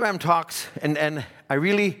 Brother Branham talks, and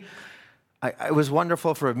it was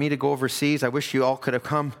wonderful for me to go overseas. I wish you all could have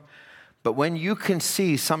come. But when you can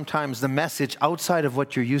see sometimes the message outside of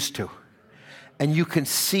what you're used to, and you can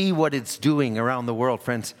see what it's doing around the world,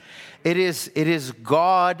 friends, it is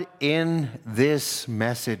God in this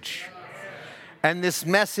message. And this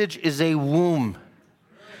message is a womb.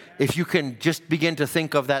 If you can just begin to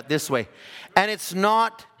think of that this way. And it's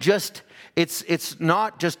not just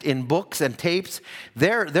in books and tapes.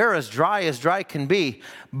 They're as dry can be.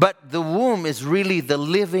 But the womb is really the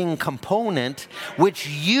living component, which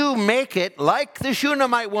you make it like the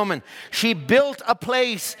Shunammite woman. She built a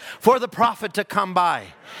place for the prophet to come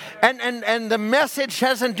by. And the message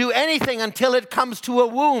doesn't do anything until it comes to a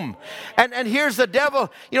womb. And here's the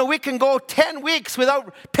devil. You know, we can go 10 weeks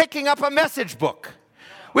without picking up a message book.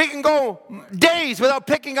 We can go days without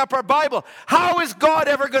picking up our Bible. How is God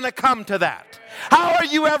ever going to come to that? How are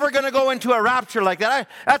you ever going to go into a rapture like that?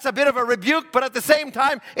 That's a bit of a rebuke, but at the same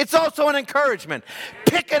time, it's also an encouragement.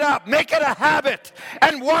 Pick it up, make it a habit,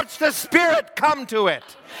 and watch the Spirit come to it.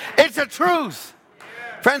 It's a truth.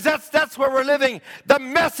 Friends, that's where we're living. The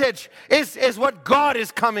message is what God is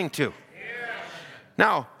coming to.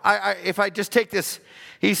 Now, if I just take this,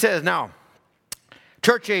 he says, now,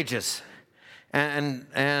 church ages.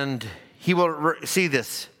 And he will see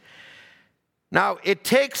this. Now, it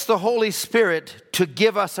takes the Holy Spirit to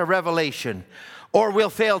give us a revelation, or we'll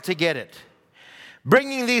fail to get it.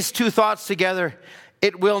 Bringing these two thoughts together,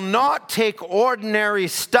 it will not take ordinary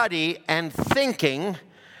study and thinking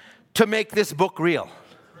to make this book real.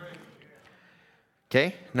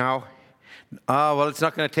 Okay, now, well, it's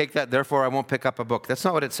not going to take that, therefore I won't pick up a book. That's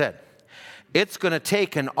not what it said. It's going to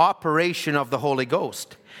take an operation of the Holy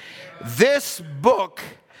Ghost. This book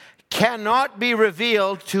cannot be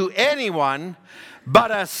revealed to anyone but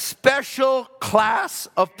a special class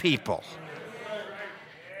of people.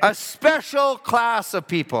 A special class of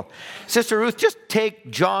people. Sister Ruth, just take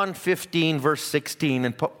John 15, verse 16,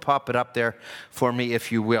 and pop it up there for me,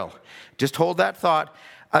 if you will. Just hold that thought.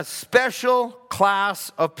 A special class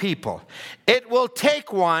of people. It will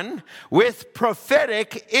take one with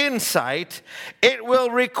prophetic insight. It will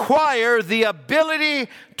require the ability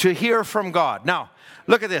to hear from God. Now,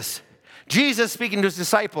 look at this. Jesus speaking to his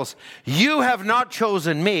disciples, you have not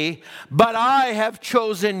chosen me, but I have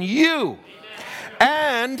chosen you.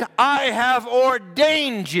 And I have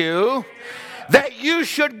ordained you that you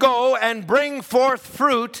should go and bring forth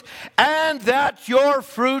fruit, and that your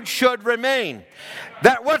fruit should remain.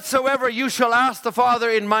 That whatsoever you shall ask the Father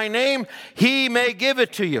in my name, he may give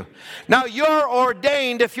it to you. Now you're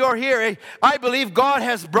ordained if you're here. I believe God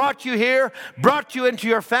has brought you here, brought you into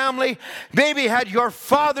your family, maybe had your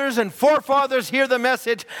fathers and forefathers hear the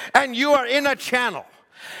message, and you are in a channel.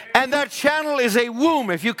 And that channel is a womb,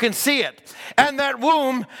 if you can see it. And that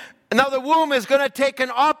womb, now the womb is going to take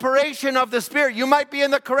an operation of the Spirit. You might be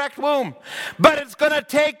in the correct womb, but it's going to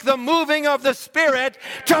take the moving of the Spirit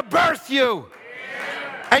to birth you.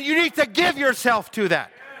 And you need to give yourself to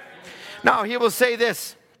that. Now, he will say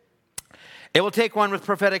this. It will take one with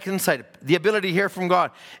prophetic insight, the ability to hear from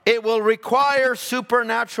God. It will require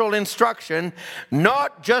supernatural instruction,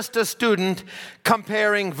 not just a student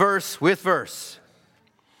comparing verse with verse.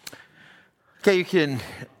 Okay, you can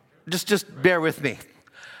just bear with me.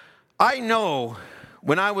 I know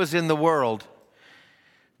when I was in the world,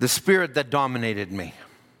 the spirit that dominated me.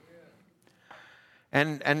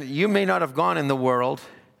 And you may not have gone in the world,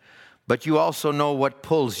 but you also know what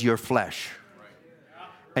pulls your flesh.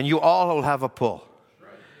 And you all will have a pull.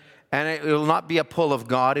 And it will not be a pull of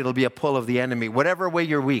God, it'll be a pull of the enemy, whatever way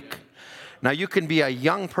you're weak. Now, you can be a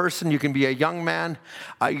young person, you can be a young man,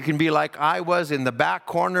 you can be like I was in the back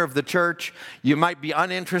corner of the church. You might be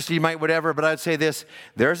uninterested, you might whatever, but I'd say this,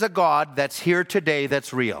 there's a God that's here today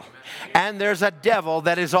that's real. And there's a devil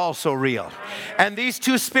that is also real. And these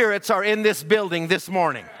two spirits are in this building this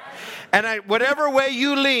morning. And whatever way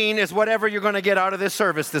you lean is whatever you're going to get out of this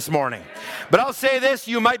service this morning. But I'll say this,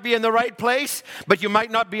 you might be in the right place, but you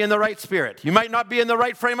might not be in the right spirit. You might not be in the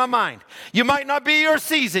right frame of mind. You might not be your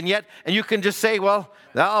season yet, and you can just say, well,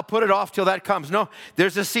 I'll put it off till that comes. No,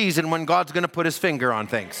 there's a season when God's going to put his finger on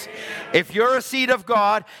things. If you're a seed of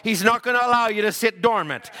God, he's not going to allow you to sit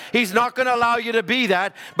dormant. He's not going to allow you to be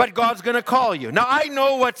that, but God's going to call you. Now, I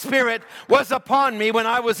know what spirit was upon me when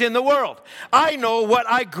I was in the world. I know what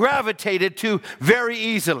I gravitated to very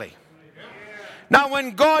easily. Now,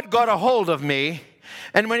 when God got a hold of me,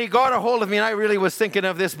 and when he got a hold of me, and I really was thinking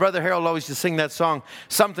of this, Brother Harold always used to sing that song,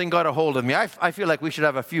 Something Got a Hold of Me. I feel like we should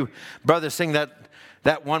have a few brothers sing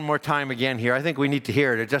that one more time again here. I think we need to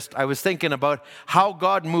hear it. I was thinking about how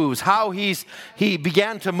God moves, how he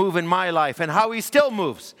began to move in my life, and how he still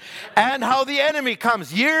moves, and how the enemy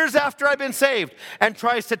comes years after I've been saved and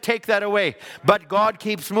tries to take that away. But God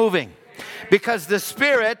keeps moving. Because the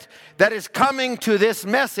spirit that is coming to this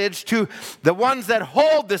message, to the ones that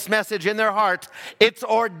hold this message in their heart, it's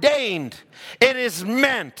ordained. It is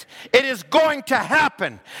meant. It is going to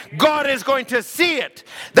happen. God is going to see it.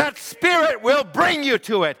 That spirit will bring you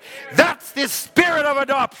to it. That's the spirit of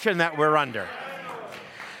adoption that we're under.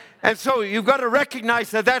 And so you've got to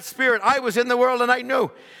recognize that spirit, I was in the world and I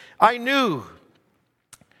knew,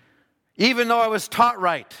 even though I was taught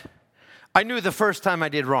right, I knew the first time I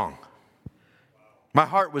did wrong. My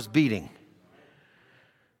heart was beating.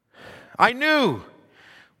 I knew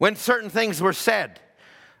when certain things were said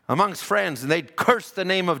amongst friends and they'd curse the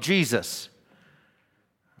name of Jesus.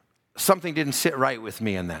 Something didn't sit right with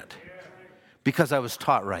me in that because I was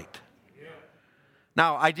taught right.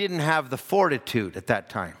 Now, I didn't have the fortitude at that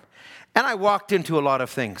time. And I walked into a lot of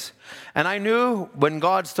things. And I knew when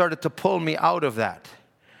God started to pull me out of that.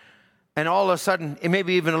 And all of a sudden, it may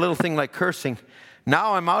be even a little thing like cursing.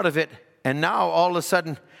 Now I'm out of it. And now, all of a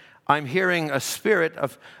sudden, I'm hearing a spirit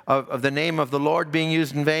of the name of the Lord being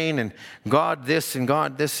used in vain, and God this,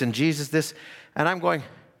 and Jesus this. And I'm going,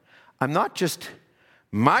 I'm not just,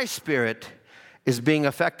 my spirit is being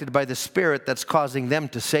affected by the spirit that's causing them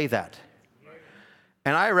to say that.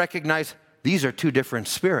 And I recognize these are two different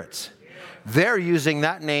spirits. They're using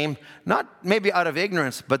that name, not maybe out of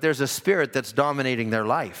ignorance, but there's a spirit that's dominating their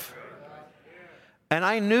life. And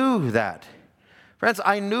I knew that. Friends,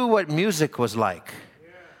 I knew what music was like.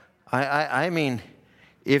 I mean,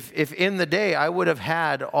 if in the day I would have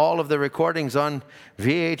had all of the recordings on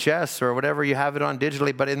VHS or whatever you have it on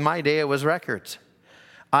digitally, but in my day it was records.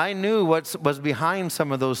 I knew what was behind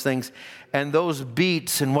some of those things and those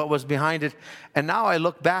beats and what was behind it. And now I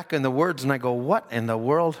look back in the words and I go, what in the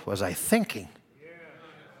world was I thinking?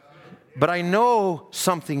 But I know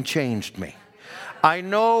something changed me. I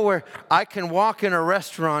know where I can walk in a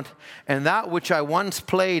restaurant and that which I once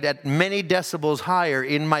played at many decibels higher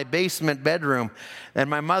in my basement bedroom, and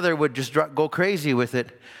my mother would just go crazy with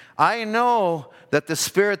it. I know that the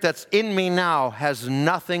spirit that's in me now has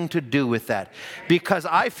nothing to do with that, because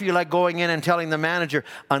I feel like going in and telling the manager,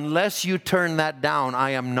 unless you turn that down,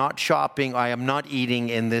 I am not shopping, I am not eating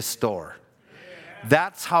in this store.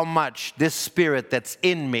 That's how much this spirit that's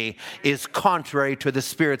in me is contrary to the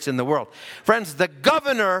spirits in the world. Friends, the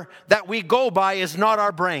governor that we go by is not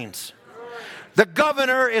our brains. The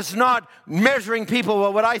governor is not measuring people,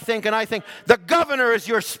 well, what I think and I think. The governor is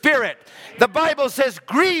your spirit. The Bible says,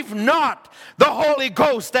 grieve not the Holy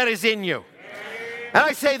Ghost that is in you. And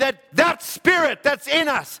I say that spirit that's in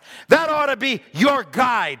us, that ought to be your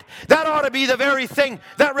guide. That ought to be the very thing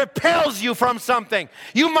that repels you from something.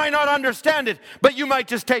 You might not understand it, but you might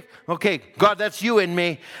just take, okay, God, that's you in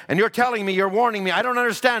me, and you're telling me, you're warning me. I don't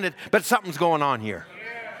understand it, but something's going on here.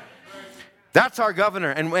 That's our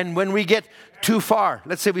governor. And when we get too far,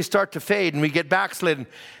 let's say we start to fade and we get backslidden,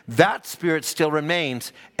 that spirit still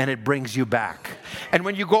remains and it brings you back. And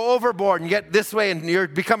when you go overboard and get this way and you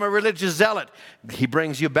become a religious zealot, he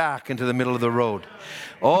brings you back into the middle of the road.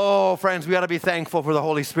 Oh, friends, we ought to be thankful for the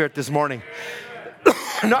Holy Spirit this morning.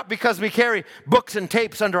 Not because we carry books and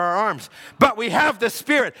tapes under our arms, but we have the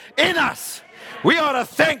Spirit in us. We ought to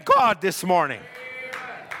thank God this morning.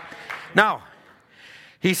 Now,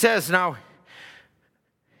 he says,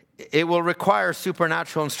 it will require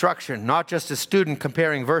supernatural instruction, not just a student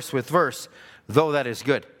comparing verse with verse, though that is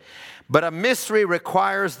good. But a mystery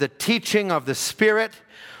requires the teaching of the Spirit,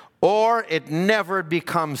 or it never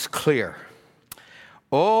becomes clear.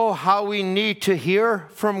 Oh, how we need to hear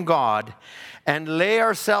from God and lay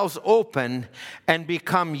ourselves open and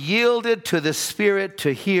become yielded to the Spirit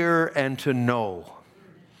to hear and to know.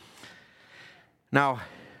 Now,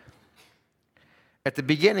 at the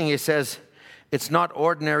beginning he says, it's not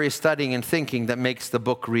ordinary studying and thinking that makes the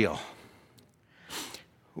book real.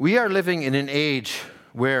 We are living in an age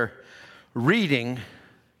where reading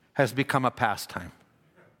has become a pastime.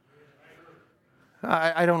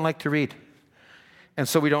 I don't like to read. And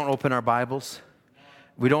so we don't open our Bibles.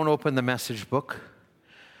 We don't open the message book.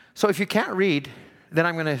 So if you can't read, then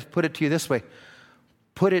I'm going to put it to you this way.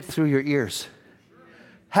 Put it through your ears.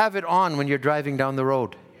 Have it on when you're driving down the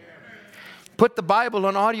road. Put the Bible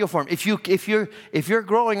on audio form. If you're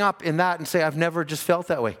growing up in that and say, I've never just felt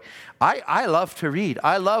that way. I love to read.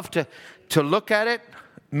 I love to look at it,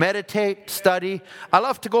 meditate, study. I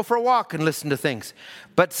love to go for a walk and listen to things.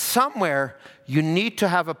 But somewhere you need to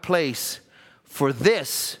have a place for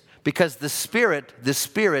this, because the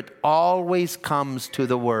Spirit always comes to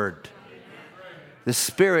the Word. The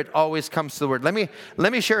Spirit always comes to the Word.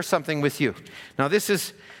 Let me share something with you. Now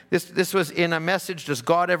this was in a message, Does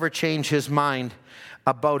God Ever Change His Mind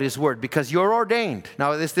About His Word? Because you're ordained.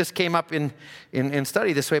 Now this came up in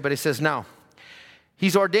study this way, but he says now,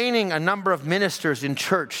 he's ordaining a number of ministers in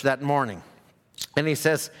church that morning. And he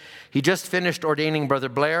says, he just finished ordaining Brother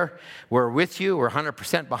Blair. We're with you. We're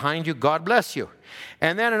 100% behind you. God bless you.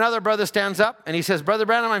 And then another brother stands up and he says, Brother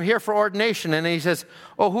Branham, I'm here for ordination. And he says,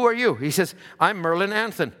 oh, who are you? He says, I'm Merlin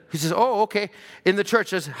Anthon. He says, oh, okay. In the church,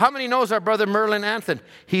 says, how many knows our brother Merlin Anthon?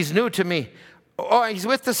 He's new to me. Oh, he's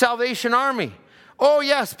with the Salvation Army. Oh,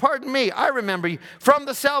 yes, pardon me. I remember you. From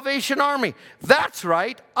the Salvation Army. That's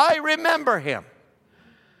right. I remember him.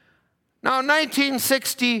 Now,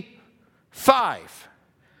 1965,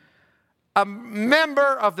 a member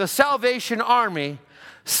of the Salvation Army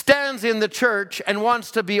stands in the church and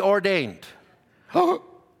wants to be ordained.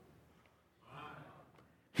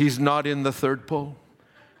 He's not in the third pole.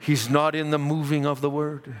 He's not in the moving of the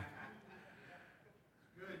word.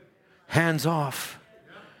 Hands off.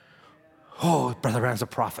 Oh, Brother Rand's a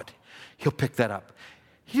prophet. He'll pick that up.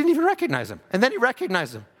 He didn't even recognize him. And then he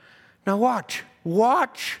recognized him. Now watch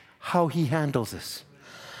how he handles this.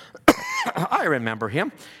 I remember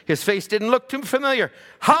him. His face didn't look too familiar.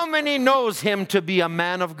 How many knows him to be a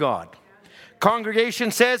man of God?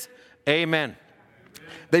 Congregation says, amen.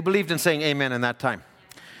 They believed in saying amen in that time.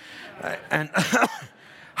 And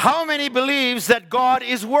how many believes that God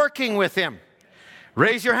is working with him?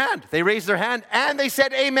 Raise your hand. They raised their hand and they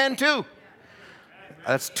said amen too.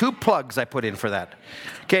 That's 2 plugs I put in for that.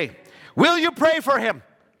 Okay. Will you pray for him?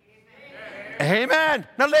 Amen.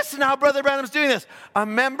 Now listen how Brother Branham's doing this. A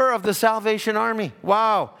member of the Salvation Army.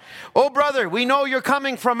 Wow. Oh, brother, we know you're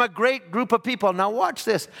coming from a great group of people. Now watch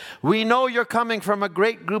this. We know you're coming from a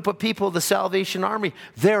great group of people, the Salvation Army.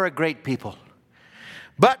 They're a great people.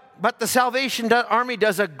 But the Salvation Army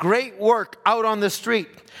does a great work out on the street.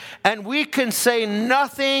 And we can say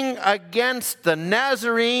nothing against the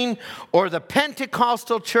Nazarene or the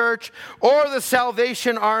Pentecostal church or the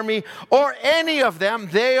Salvation Army or any of them.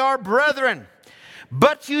 They are brethren.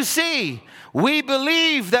 But you see, we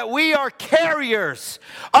believe that we are carriers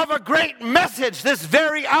of a great message this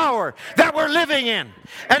very hour that we're living in.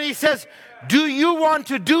 And he says, do you want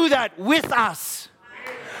to do that with us?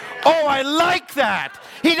 Oh, I like that.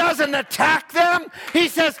 He doesn't attack them. He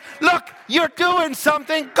says, look, you're doing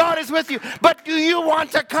something. God is with you. But do you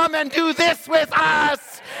want to come and do this with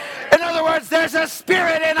us? In other words, there's a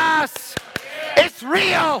spirit in us. It's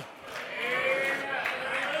real.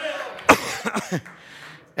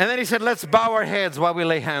 And then he said, let's bow our heads while we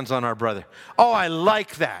lay hands on our brother. Oh, I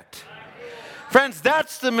like that. Friends,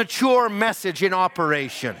 that's the mature message in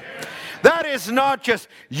operation. That is not just,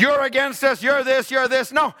 you're against us, you're this, you're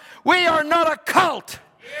this. No, we are not a cult.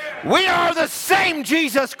 We are the same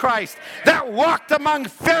Jesus Christ that walked among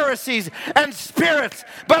Pharisees and spirits,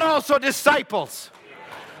 but also disciples.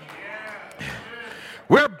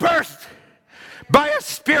 We're birthed by a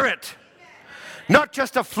spirit, not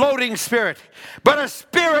just a floating spirit, but a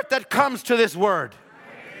spirit that comes to this word.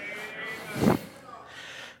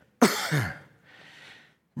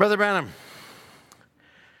 Brother Branham,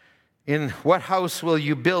 in what house will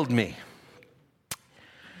you build me?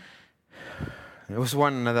 It was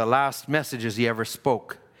one of the last messages he ever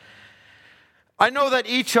spoke. I know that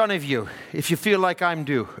each one of you, if you feel like I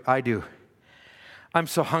do. I'm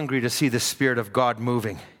so hungry to see the Spirit of God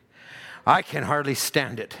moving. I can hardly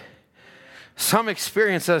stand it. Some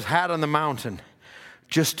experience I've had on the mountain,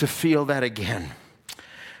 just to feel that again.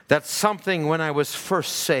 That's something when I was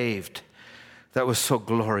first saved that was so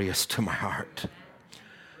glorious to my heart.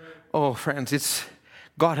 Oh, friends,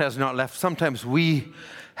 God has not left. Sometimes we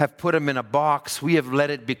have put him in a box. We have let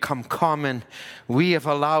it become common. We have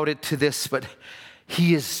allowed it to this, but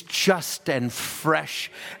he is just and fresh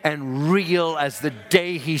and real as the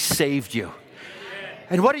day he saved you.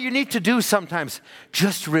 And what do you need to do sometimes?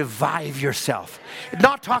 Just revive yourself.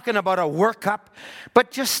 Not talking about a workup,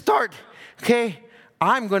 but just start, okay,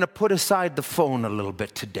 I'm going to put aside the phone a little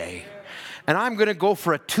bit today. And I'm going to go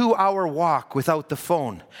for a 2-hour walk without the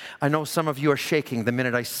phone. I know some of you are shaking the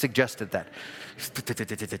minute I suggested that.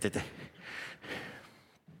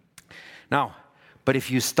 Now, but if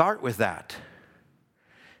you start with that,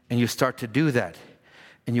 and you start to do that,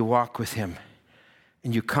 and you walk with him,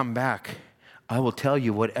 and you come back, I will tell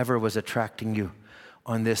you whatever was attracting you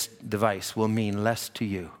on this device will mean less to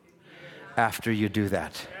you after you do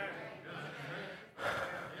that.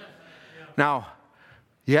 Now,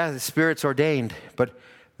 yeah, the Spirit's ordained, but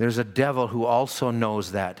there's a devil who also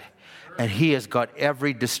knows that. And he has got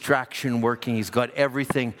every distraction working. He's got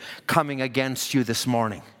everything coming against you this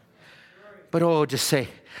morning. But just say,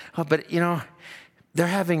 but they're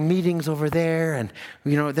having meetings over there, and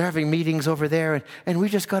they're having meetings over there, and we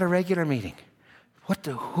just got a regular meeting.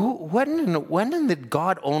 When did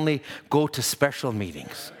God only go to special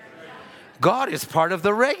meetings? God is part of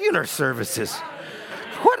the regular services.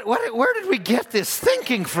 Where did we get this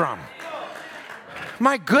thinking from?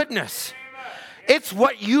 My goodness. It's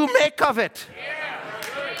what you make of it.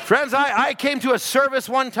 Friends, I came to a service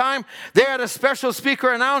one time. They had a special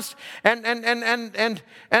speaker announced, and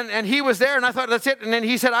he was there, and I thought, that's it. And then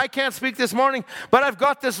he said, I can't speak this morning, but I've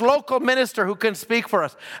got this local minister who can speak for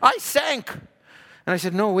us. I sank. And I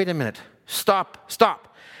said, no, wait a minute. Stop.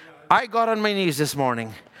 I got on my knees this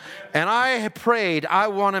morning, and I prayed, I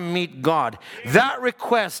want to meet God. That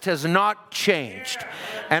request has not changed.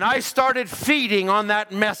 And I started feeding on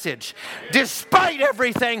that message, despite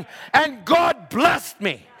everything, and God blessed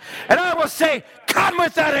me. And I will say, come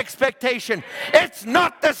with that expectation. It's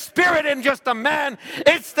not the Spirit in just a man.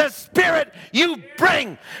 It's the Spirit you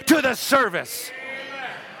bring to the service.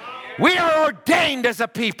 We are ordained as a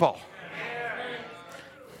people.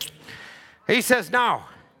 He says, now,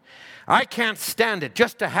 I can't stand it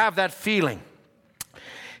just to have that feeling.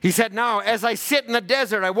 He said, now, as I sit in the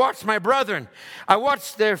desert, I watch my brethren. I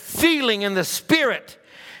watch their feeling in the Spirit,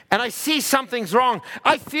 and I see something's wrong.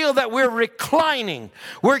 I feel that we're reclining.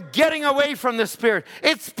 We're getting away from the Spirit.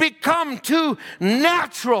 It's become too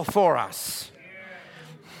natural for us.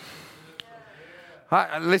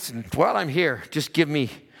 Listen, while I'm here, just give me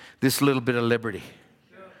this little bit of liberty.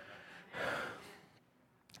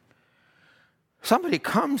 Somebody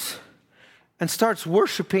comes and starts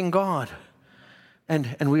worshiping God.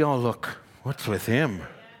 And we all look, what's with him?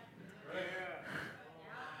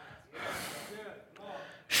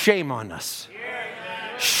 Shame on us.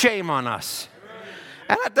 Shame on us.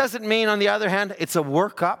 And that doesn't mean, on the other hand, it's a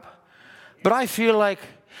workup. But I feel like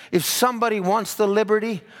if somebody wants the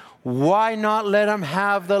liberty, why not let them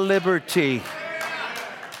have the liberty?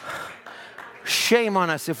 Shame on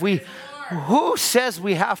us if we... Who says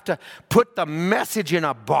we have to put the message in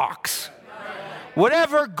a box?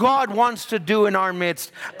 Whatever God wants to do in our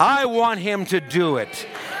midst, I want him to do it.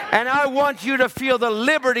 And I want you to feel the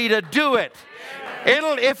liberty to do it.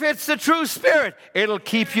 If it's the true Spirit, it'll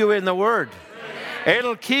keep you in the Word.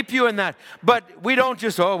 It'll keep you in that. But we don't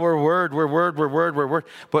just, we're Word.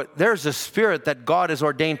 But there's a Spirit that God has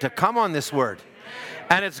ordained to come on this Word.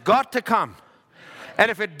 And it's got to come. And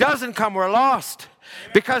if it doesn't come, we're lost.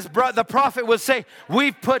 Because the prophet would say,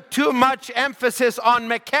 we've put too much emphasis on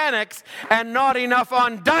mechanics and not enough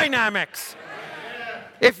on dynamics.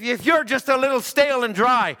 if you're just a little stale and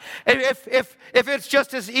dry, if it's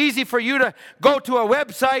just as easy for you to go to a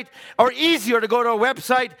website, or easier to go to a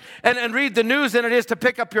website and read the news than it is to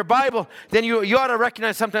pick up your Bible, then you ought to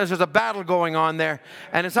recognize sometimes there's a battle going on there,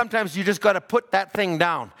 and sometimes you just got to put that thing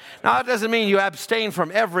down. Now, that doesn't mean you abstain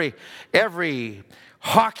from every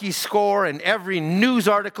hockey score and every news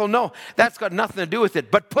article. No, that's got nothing to do with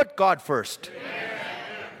it. But put God first.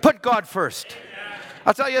 Put God first.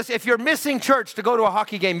 I'll tell you this, if you're missing church to go to a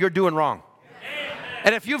hockey game, you're doing wrong.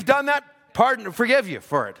 And if you've done that, forgive you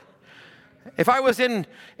for it. If I was in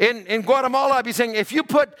Guatemala, I'd be saying, if you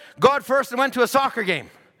put God first and went to a soccer game,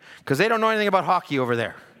 because they don't know anything about hockey over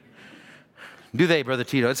there. Do they, Brother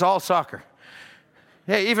Tito? It's all soccer.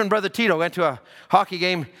 Hey, even Brother Tito went to a hockey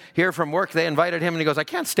game here from work. They invited him, and he goes, I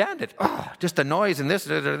can't stand it. Oh, just the noise and this.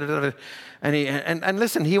 And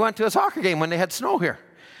listen, he went to a soccer game when they had snow here.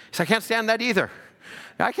 He said, I can't stand that either.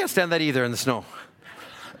 I can't stand that either in the snow.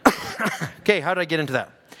 Okay, how did I get into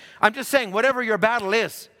that? I'm just saying, whatever your battle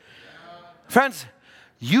is, friends,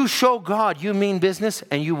 you show God you mean business,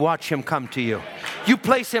 and you watch him come to you. You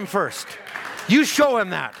place him first. You show him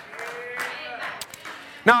that.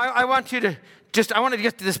 Now, I want to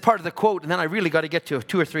get to this part of the quote, and then I really got to get to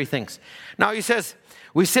 2 or 3 things. Now, he says,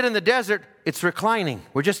 we sit in the desert, it's reclining.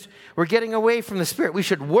 We're getting away from the Spirit. We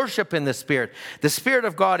should worship in the Spirit. The Spirit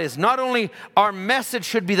of God is not only our message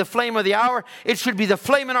should be the flame of the hour, it should be the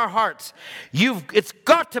flame in our hearts. It's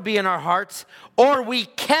got to be in our hearts, or we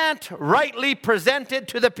can't rightly present it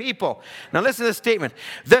to the people. Now listen to this statement.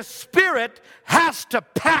 The Spirit has to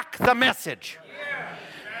pack the message.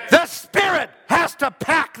 The Spirit has to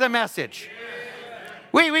pack the message.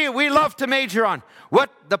 We love to major on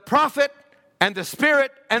what the prophet and the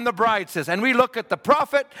Spirit and the bride says. And we look at the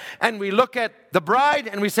prophet and we look at the bride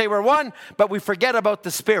and we say we're one, but we forget about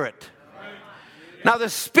the Spirit. Now the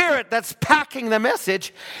Spirit that's packing the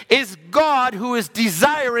message is God, who is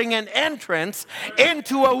desiring an entrance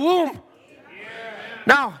into a womb.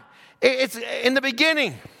 Now, it's in the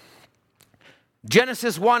beginning.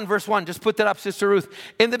 Genesis 1 verse 1, just put that up, Sister Ruth.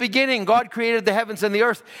 In the beginning, God created the heavens and the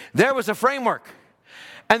earth. There was a framework.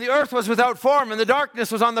 And the earth was without form, and the darkness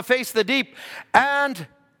was on the face of the deep. And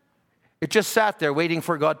it just sat there waiting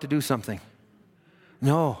for God to do something.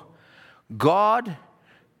 No. God,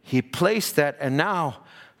 he placed that, and now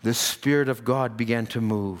the Spirit of God began to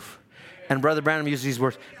move. And Brother Branham used these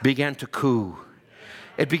words, began to coo.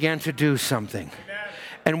 It began to do something.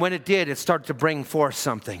 And when it did, it started to bring forth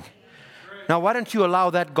something. Now, why don't you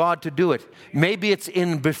allow that God to do it? Maybe it's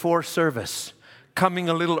in before service, coming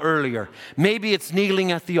a little earlier. Maybe it's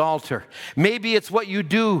kneeling at the altar. Maybe it's what you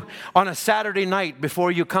do on a Saturday night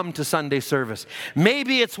before you come to Sunday service.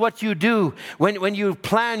 Maybe it's what you do when you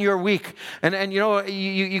plan your week. And you know,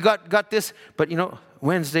 you got this, but you know,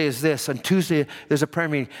 Wednesday is this, and Tuesday there's a prayer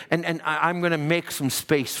meeting, and I'm going to make some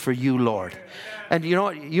space for you, Lord. And you know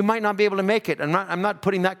what? You might not be able to make it. I'm not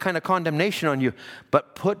putting that kind of condemnation on you,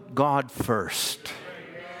 but put God first.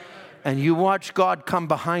 And you watch God come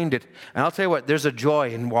behind it. And I'll tell you what, there's a joy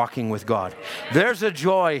in walking with God. There's a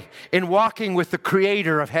joy in walking with the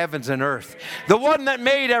Creator of heavens and earth. The one that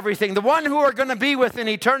made everything. The one who we're going to be with in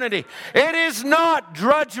eternity. It is not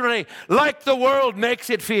drudgery like the world makes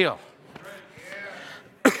it feel.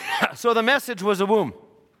 So the message was a womb.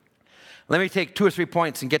 Let me take 2 or 3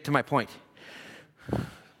 points and get to my point.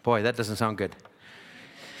 Boy, that doesn't sound good.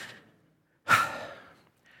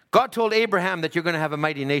 God told Abraham that you're going to have a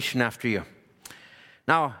mighty nation after you.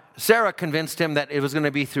 Now, Sarah convinced him that it was going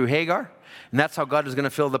to be through Hagar, and that's how God was going to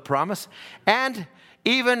fill the promise. And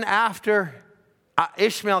even after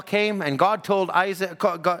Ishmael came, and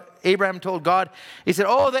Abraham told God, he said,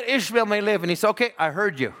 oh, that Ishmael may live. And he said, okay, I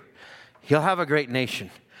heard you. He'll have a great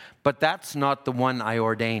nation. But that's not the one I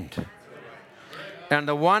ordained. And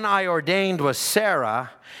the one I ordained was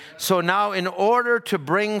Sarah. So now in order to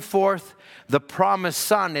bring forth the promised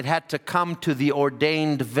son, it had to come to the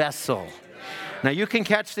ordained vessel. Now you can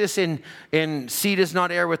catch this in Seed is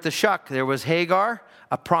Not Heir with the Shuck. There was Hagar,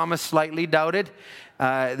 a promise slightly doubted.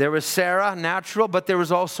 There was Sarah, natural, but there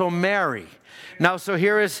was also Mary. Now, so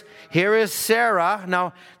here is Sarah.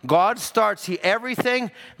 Now, God starts, everything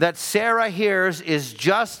that Sarah hears is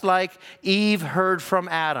just like Eve heard from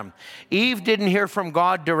Adam. Eve didn't hear from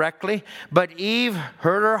God directly, but Eve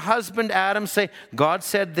heard her husband Adam say, God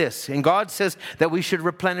said this, and God says that we should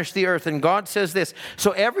replenish the earth, and God says this.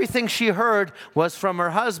 So everything she heard was from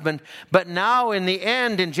her husband, but now in the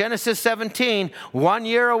end, in Genesis 17, 1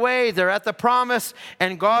 year away, they're at the promise,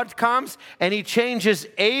 and God comes and he changes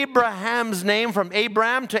Abraham's name from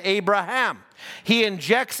Abram to Abraham. He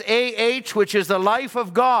injects AH, which is the life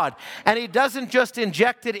of God. And he doesn't just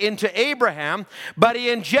inject it into Abraham, but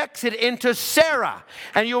he injects it into Sarah.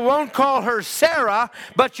 And you won't call her Sarah,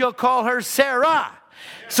 but you'll call her Sarah.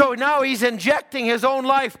 So now he's injecting his own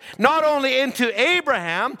life not only into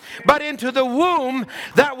Abraham, but into the womb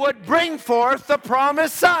that would bring forth the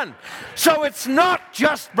promised son. So it's not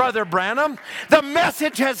just Brother Branham. The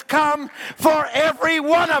message has come for every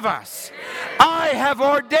one of us. I have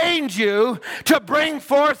ordained you to bring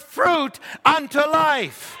forth fruit unto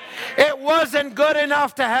life. It wasn't good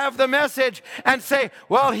enough to have the message and say,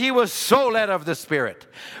 well, he was so led of the Spirit.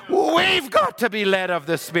 We've got to be led of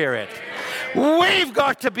the Spirit. We've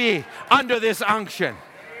got to be under this unction.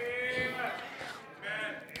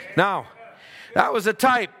 Now, that was a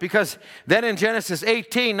type, because then in Genesis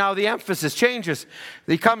 18, now the emphasis changes.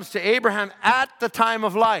 He comes to Abraham at the time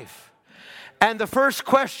of life. And the first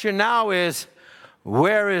question now is,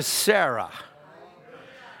 where is Sarah?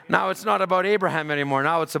 Now it's not about Abraham anymore.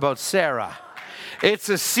 Now it's about Sarah. It's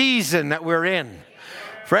a season that we're in.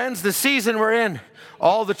 Friends, the season we're in,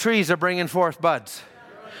 all the trees are bringing forth buds.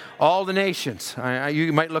 All the nations.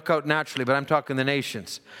 You might look out naturally, but I'm talking the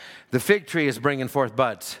nations. The fig tree is bringing forth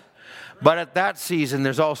buds. But at that season,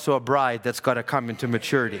 there's also a bride that's got to come into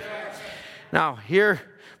maturity. Now, here,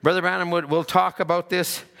 Brother Branham will talk about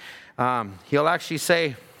this. He'll actually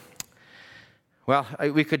say, well,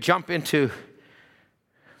 we could jump into,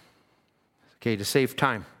 okay, to save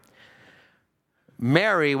time.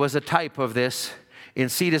 Mary was a type of this. In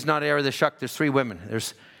seed is not heir of the shuck, there's three women.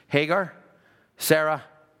 There's Hagar, Sarah,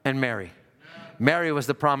 and Mary. Mary was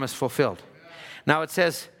the promise fulfilled. Now it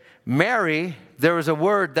says, Mary, there was a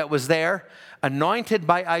word that was there, anointed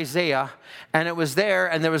by Isaiah, and it was there,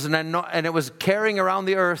 and there was and it was carrying around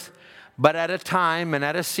the earth, but at a time and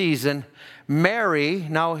at a season, Mary,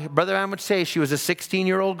 now Brother Ann would say she was a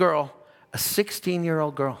 16-year-old girl. A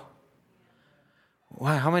 16-year-old girl.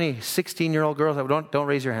 Wow, how many 16-year-old girls? Don't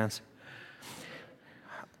raise your hands.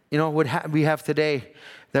 You know, we have today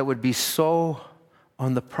that would be so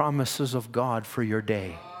on the promises of God for your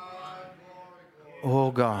day.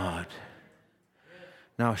 Oh God.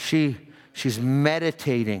 Now she's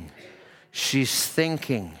meditating. She's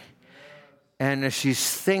thinking. And as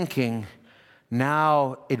she's thinking,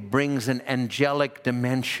 now it brings an angelic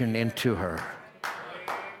dimension into her.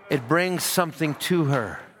 It brings something to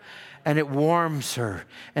her. And it warms her,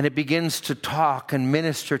 and it begins to talk and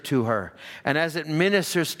minister to her. And as it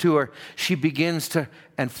ministers to her, she begins to,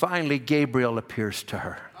 and finally Gabriel appears to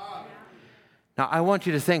her. Now I want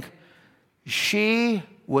you to think, she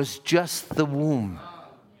was just the womb.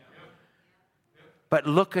 But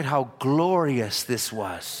look at how glorious this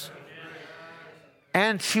was.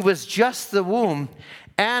 And she was just the womb.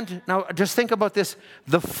 And now just think about this.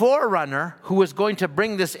 The forerunner who was going to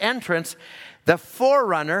bring this entrance, the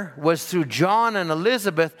forerunner was through John and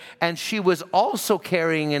Elizabeth, and she was also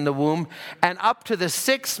carrying in the womb. And up to the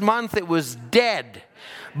 6th month, it was dead.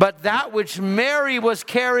 But that which Mary was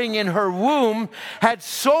carrying in her womb had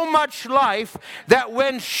so much life that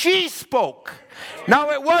when she spoke,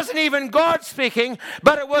 now it wasn't even God speaking,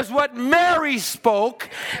 but it was what Mary spoke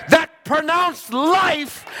that pronounced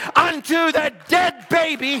life unto the dead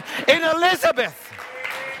baby in Elizabeth.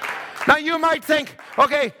 Now you might think,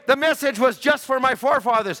 okay, the message was just for my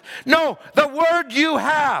forefathers. No, the word you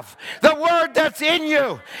have, the word that's in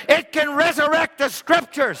you, it can resurrect the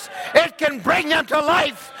scriptures. It can bring them to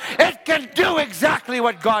life. It can do exactly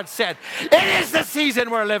what God said. It is the season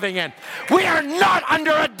we're living in. We are not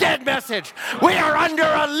under a dead message. We are under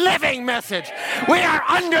a living message. We are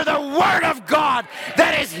under the word of God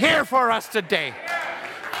that is here for us today.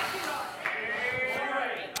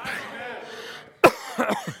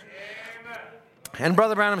 And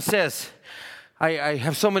Brother Branham says, I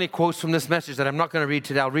have so many quotes from this message that I'm not going to read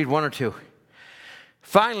today. I'll read one or two.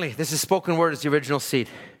 Finally, this is spoken word as the original seed.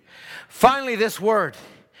 Finally, this word,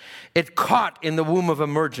 it caught in the womb of a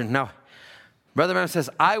virgin. Now, Brother Branham says,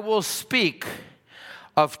 I will speak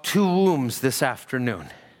of 2 wombs this afternoon.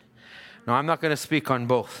 Now, I'm not going to speak on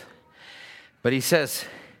both. But he says,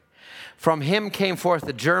 from him came forth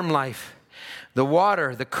the germ life, the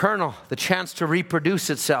water, the kernel, the chance to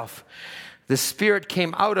reproduce itself. The spirit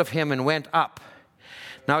came out of him and went up.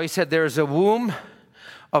 Now he said there is a womb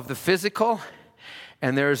of the physical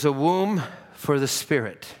and there is a womb for the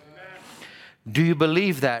spirit. Do you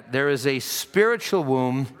believe that? There is a spiritual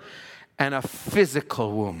womb and a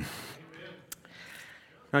physical womb.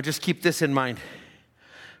 Now just keep this in mind.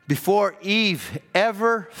 Before Eve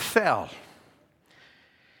ever fell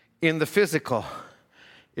in the physical,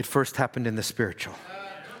 It first happened in the spiritual.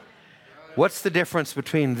 What's the difference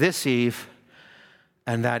between this Eve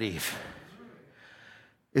and that Eve?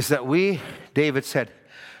 Is that David said,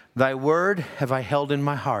 thy word have I held in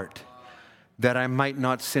my heart, that I might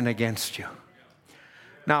not sin against you.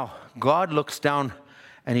 Now, God looks down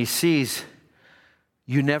and he sees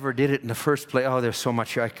you never did it in the first place. Oh, there's so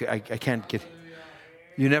much I can't get.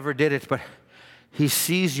 You never did it, but he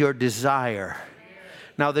sees your desire.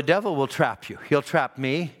 Now, the devil will trap you. He'll trap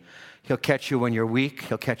me. He'll catch you when you're weak.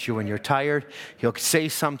 He'll catch you when you're tired. He'll say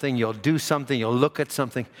something. You'll do something. You'll look at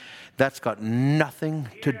something. That's got nothing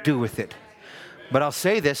to do with it. But I'll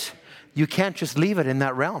say this, you can't just leave it in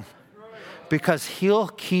that realm, because he'll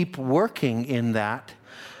keep working in that,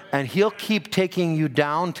 and he'll keep taking you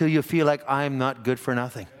down till you feel like I'm not good for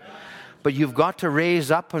nothing. But you've got to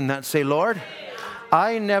raise up and that say, Lord,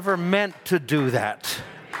 I never meant to do that.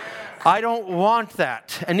 I don't want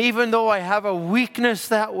that. And even though I have a weakness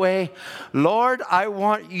that way, Lord, I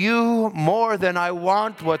want you more than I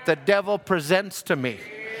want what the devil presents to me.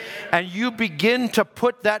 And you begin to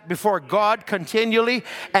put that before God continually,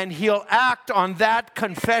 and he'll act on that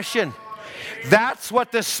confession. That's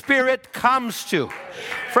what the Spirit comes to.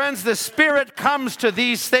 Friends, the Spirit comes to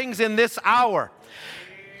these things in this hour.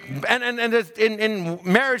 And in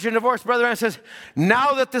marriage and divorce, Brother Ann says,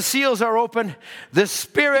 now that the seals are open, the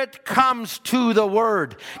Spirit comes to the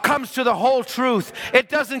Word, comes to the whole truth. It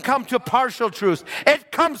doesn't come to partial truth.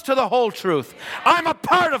 It comes to the whole truth. I'm a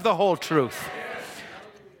part of the whole truth.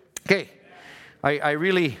 Okay, I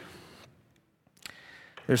really,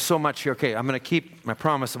 there's so much here. Okay, I'm going to keep my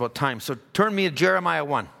promise about time. So turn me to Jeremiah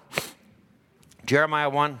 1. Jeremiah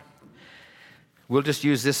 1. We'll just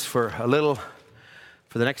use this for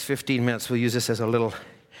the next 15 minutes. We'll use this as a little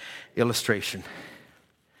illustration.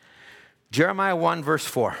 Jeremiah 1, verse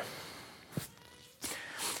 4.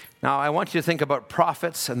 Now, I want you to think about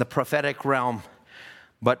prophets and the prophetic realm,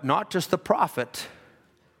 but not just the prophet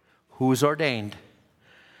who is ordained,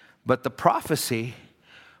 but the prophecy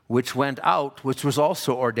which went out, which was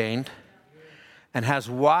also ordained and has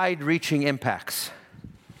wide-reaching impacts.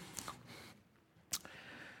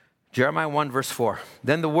 Jeremiah 1, verse 4.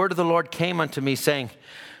 Then the word of the Lord came unto me, saying,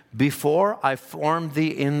 before I formed thee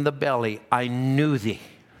in the belly, I knew thee.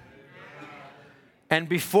 And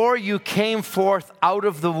before you came forth out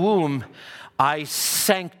of the womb, I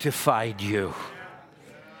sanctified you.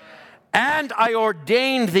 And I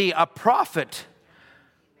ordained thee a prophet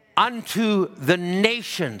unto the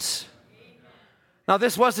nations. Now,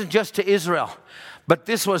 this wasn't just to Israel, but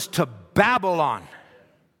this was to Babylon.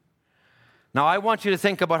 Now, I want you to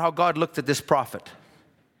think about how God looked at this prophet,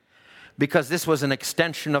 because this was an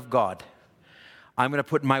extension of God. I'm going to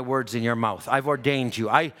put my words in your mouth. I've ordained you.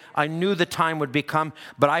 I knew the time would become,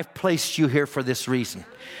 but I've placed you here for this reason.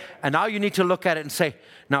 And now you need to look at it and say,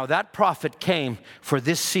 now that prophet came for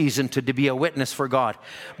this season to be a witness for God.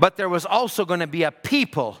 But there was also going to be a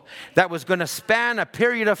people that was going to span a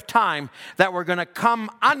period of time that were going to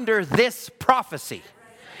come under this prophecy.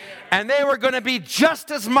 And they were going to be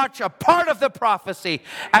just as much a part of the prophecy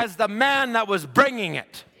as the man that was bringing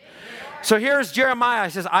it. So here's Jeremiah.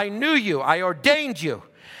 He says, I knew you. I ordained you.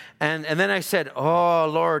 And then I said, oh,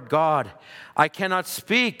 Lord God, I cannot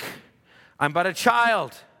speak. I'm but a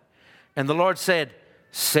child. And the Lord said,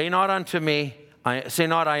 say not unto me, say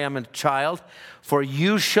not I am a child, for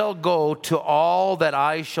you shall go to all that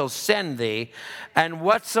I shall send thee, and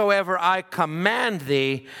whatsoever I command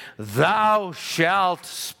thee, thou shalt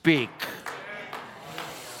speak.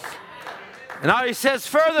 And now he says,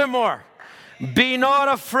 furthermore, be not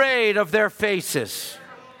afraid of their faces,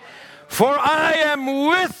 for I am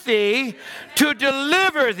with thee to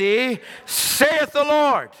deliver thee, saith the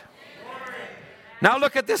Lord. Now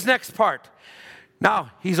look at this next part.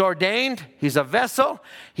 Now, he's ordained, he's a vessel,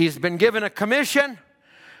 he's been given a commission,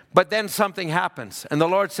 but then something happens. And the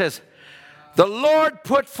Lord says, the Lord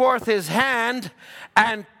put forth his hand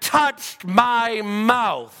and touched my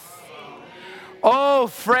mouth. Oh,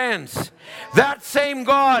 friends, that same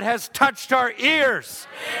God has touched our ears.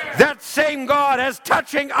 That same God is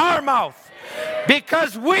touching our mouth,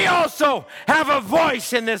 because we also have a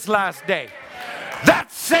voice in this last day.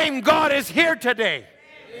 That same God is here today.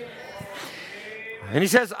 And he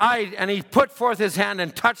says, and he put forth his hand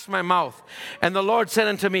and touched my mouth. And the Lord said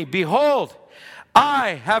unto me, behold,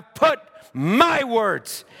 I have put my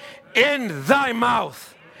words in thy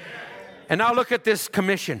mouth. And now look at this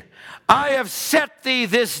commission. I have set thee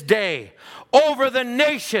this day over the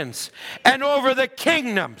nations and over the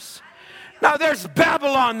kingdoms. Now there's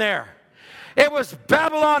Babylon there. It was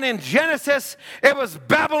Babylon in Genesis. It was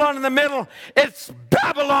Babylon in the middle. It's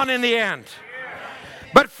Babylon in the end.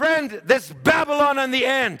 But friend, this Babylon in the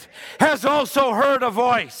end has also heard a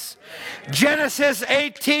voice. Genesis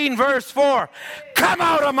 18 verse 4. Come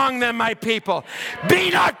out among them, my people. Be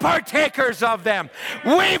not partakers of them.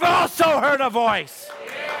 We've also heard a voice.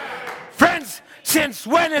 Friends, since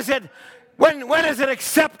when is it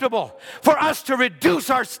acceptable for us to reduce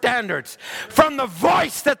our standards from the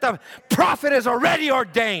voice that the prophet has already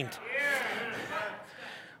ordained?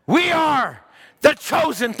 We are the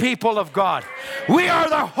chosen people of God. We are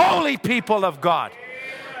the holy people of God.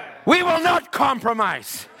 We will not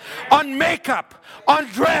compromise on makeup, on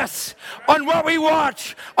dress, on what we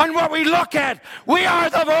watch, on what we look at. We are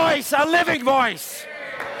the voice, a living voice.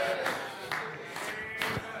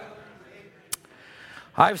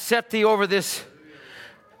 I've set thee over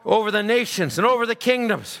the nations and over the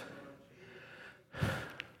kingdoms.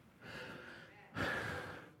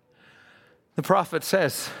 The prophet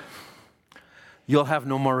says, you'll have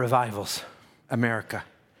no more revivals, America.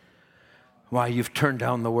 Why? You've turned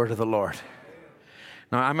down the word of the Lord.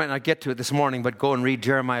 Now, I might not get to it this morning, but go and read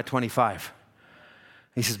Jeremiah 25.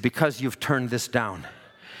 He says, because you've turned this down,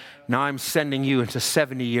 now I'm sending you into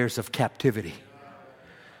 70 years of captivity.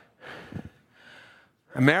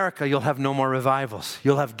 America, you'll have no more revivals.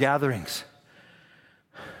 You'll have gatherings.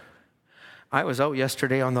 I was out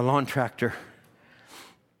yesterday on the lawn tractor.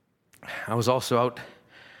 I was also out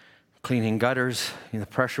cleaning gutters, in the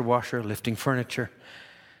pressure washer, lifting furniture.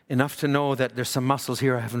 Enough to know that there's some muscles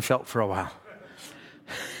here I haven't felt for a while.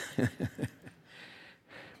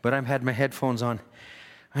 But I've had my headphones on.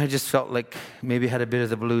 I just felt like maybe I had a bit of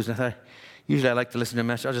the blues. And I thought, usually I like to listen to a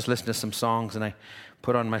message. I'll just listen to some songs, and I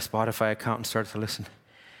put on my Spotify account and started to listen.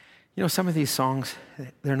 You know, some of these songs,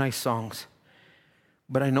 they're nice songs.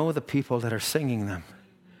 But I know the people that are singing them.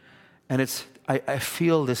 And I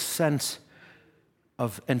feel this sense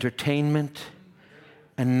of entertainment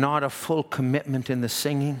and not a full commitment in the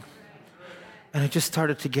singing. And I just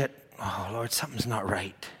started to get, oh, Lord, something's not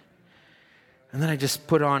right. And then I just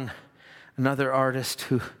put on another artist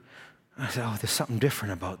who, I said, oh, there's something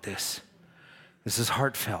different about this. This is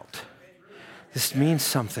heartfelt. This means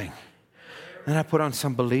something. Then I put on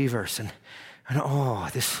some believers, and oh,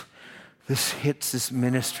 this hits, this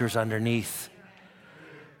ministers underneath.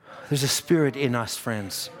 There's a spirit in us,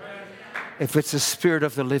 friends. If it's the spirit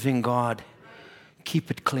of the living God,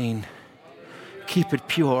 keep it clean. Keep it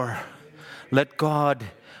pure. Let God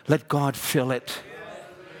fill it.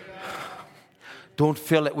 Don't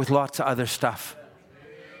fill it with lots of other stuff.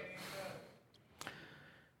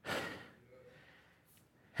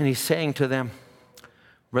 And he's saying to them,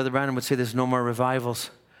 Brother Branham would say there's no more revivals.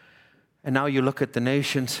 And now you look at the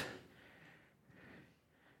nations,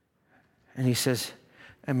 and he says,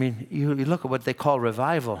 I mean, you look at what they call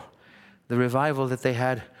revival. The revival that they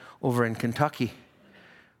had over in Kentucky.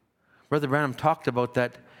 Brother Branham talked about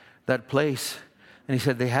that place. And he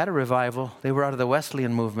said they had a revival. They were out of the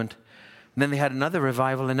Wesleyan movement. And then they had another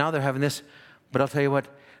revival, and now they're having this. But I'll tell you what,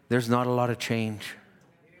 there's not a lot of change.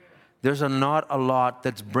 There's not a lot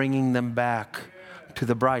that's bringing them back to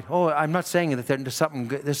the bride. Oh, I'm not saying that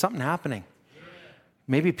there's something happening.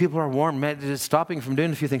 Maybe people are warned, it's stopping from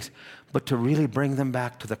doing a few things. But to really bring them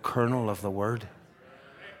back to the kernel of the word,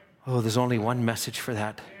 oh, there's only one message for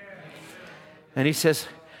that. And he says,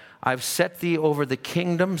 I've set thee over the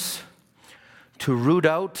kingdoms to root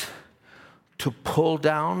out, to pull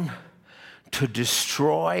down, to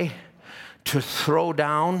destroy, to throw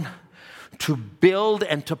down, to build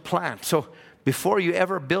and to plant. So before you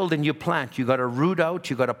ever build and you plant, you got to root out,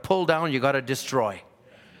 you got to pull down, you got to destroy.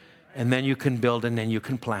 And then you can build and then you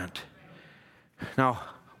can plant. Now,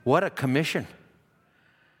 what a commission.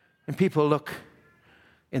 And people look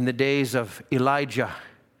in the days of Elijah.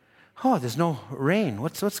 Oh, there's no rain.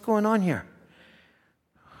 What's going on here?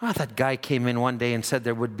 Oh, that guy came in one day and said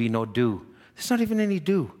there would be no dew. There's not even any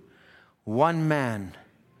dew. One man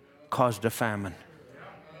caused a famine.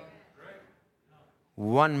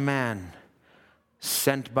 One man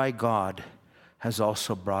sent by God has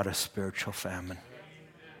also brought a spiritual famine.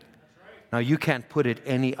 Now, you can't put it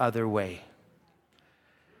any other way.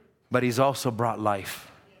 But he's also brought life.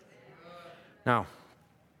 Now,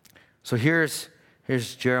 so here's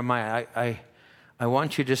Jeremiah. I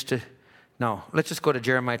want you just to, now, let's just go to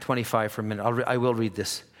Jeremiah 25 for a minute. I will read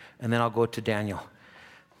this, and then I'll go to Daniel.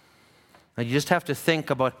 Now, you just have to think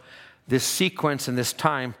about this sequence and this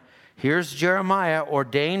time. Here's Jeremiah,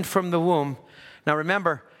 ordained from the womb. Now,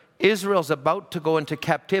 remember, Israel's about to go into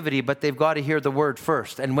captivity, but they've got to hear the word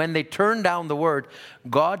first. And when they turn down the word,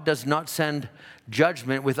 God does not send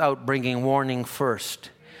judgment without bringing warning first.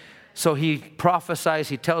 So he prophesies,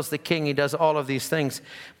 he tells the king, he does all of these things.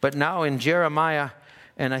 But now in Jeremiah,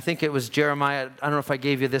 And I think it was Jeremiah. I don't know if I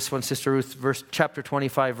gave you this one, Sister Ruth, chapter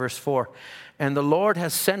 25, verse 4. And the Lord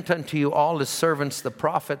has sent unto you all his servants, the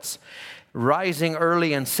prophets, rising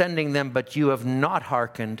early and sending them, but you have not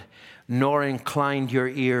hearkened, nor inclined your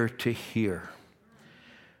ear to hear.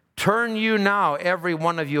 Turn you now, every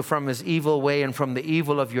one of you, from his evil way and from the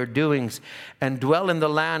evil of your doings, and dwell in the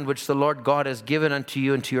land which the Lord God has given unto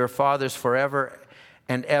you and to your fathers forever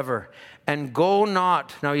and ever. And go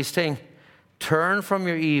not, now he's saying, turn from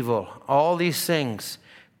your evil, all these things.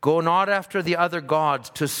 Go not after the other gods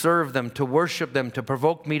to serve them, to worship them, to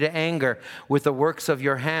provoke me to anger with the works of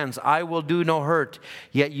your hands. I will do no hurt,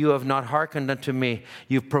 yet you have not hearkened unto me.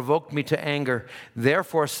 You've provoked me to anger.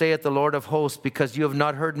 Therefore saith the Lord of hosts, because you have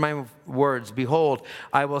not heard my words, behold,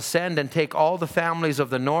 I will send and take all the families of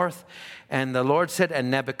the north. And the Lord said, and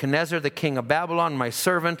Nebuchadnezzar, the king of Babylon, my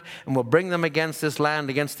servant, and will bring them against this land,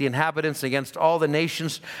 against the inhabitants, against all the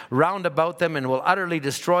nations round about them, and will utterly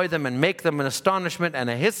destroy them and make them an astonishment and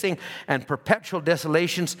a hissing and perpetual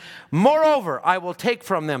desolations. Moreover, I will take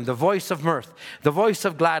from them the voice of mirth, the voice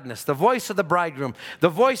of gladness, the voice of the bridegroom, the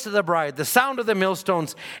voice of the bride, the sound of the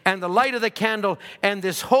millstones, and the light of the candle, and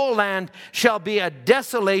this whole land shall be a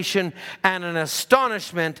desolation and an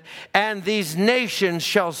astonishment, and these nations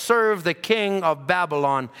shall serve the king of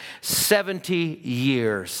Babylon 70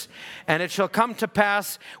 years. And it shall come to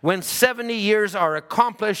pass, when 70 years are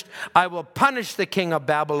accomplished, I will punish the king of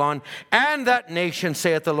Babylon and that nation,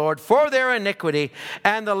 saith the Lord, for their iniquity,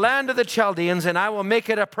 and the land of the Chaldeans, and I will make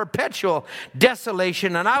it a perpetual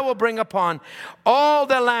desolation, and I will bring upon all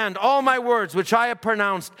the land all my words which I have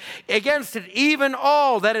pronounced against it, even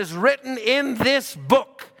all that is written in this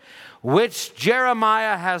book, which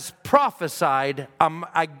Jeremiah has prophesied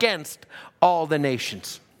against all the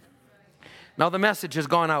nations. Now the message has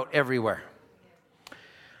gone out everywhere.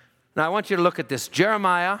 Now I want you to look at this.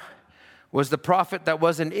 Jeremiah was the prophet that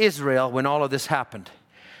was in Israel when all of this happened.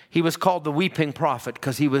 He was called the weeping prophet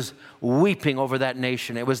because he was weeping over that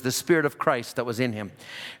nation. It was the Spirit of Christ that was in him.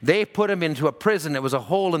 They put him into a prison. It was a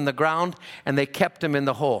hole in the ground, and they kept him in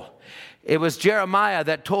the hole. It was Jeremiah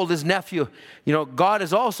that told his nephew, God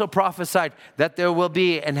has also prophesied that there will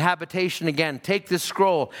be an habitation again. Take this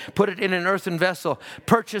scroll, put it in an earthen vessel,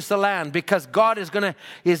 purchase the land, because God is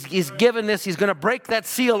He's given this. He's going to break that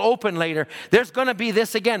seal open later. There's going to be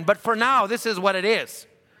this again. But for now, this is what it is.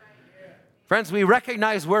 Friends, we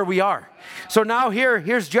recognize where we are. So now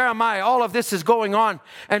here's Jeremiah. All of this is going on.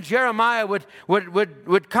 And Jeremiah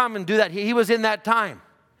would come and do that. He was in that time.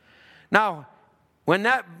 Now, when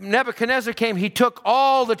Nebuchadnezzar came, he took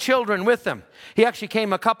all the children with him. He actually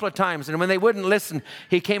came a couple of times, and when they wouldn't listen,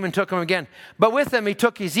 he came and took them again. But with him, he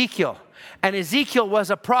took Ezekiel. And Ezekiel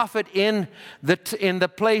was a prophet in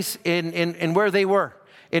the place in where they were,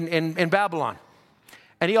 in Babylon.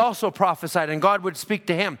 And he also prophesied, and God would speak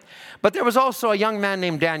to him. But there was also a young man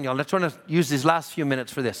named Daniel. Let's want to use these last few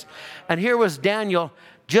minutes for this. And here was Daniel,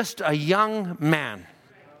 just a young man.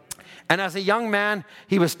 And as a young man,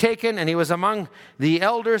 he was taken and he was among the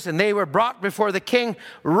elders, and they were brought before the king.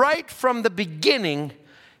 Right from the beginning,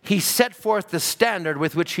 he set forth the standard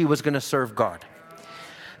with which he was going to serve God.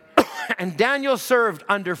 And Daniel served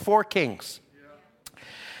under 4 kings.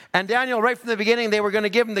 And Daniel, right from the beginning, they were going to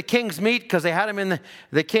give him the king's meat because they had him in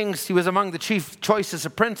the king's. He was among the chief choicest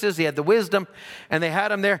of princes. He had the wisdom, and they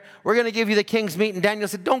had him there. We're going to give you the king's meat. And Daniel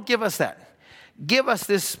said, don't give us that. Give us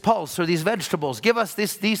this pulse or these vegetables. Give us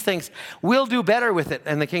these things. We'll do better with it.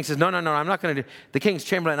 And the king says, no, I'm not going to do. The king's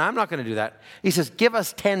chamberlain, I'm not going to do that. He says, give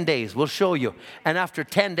us 10 days. We'll show you. And after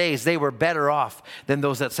 10 days, they were better off than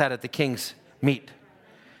those that sat at the king's meat.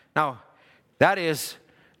 Now, that is,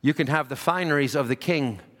 you can have the fineries of the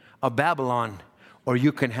king of Babylon, or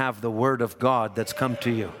you can have the word of God that's come to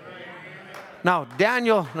you. Now,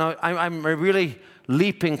 Daniel, I'm really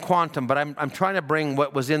leaping quantum, but I'm trying to bring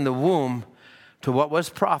what was in the womb to what was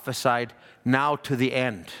prophesied now to the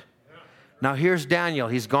end. Now here's Daniel.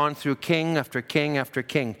 He's gone through king after king after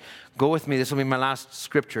king. Go with me. This will be my last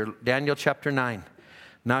scripture. Daniel chapter 9.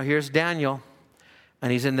 Now here's Daniel,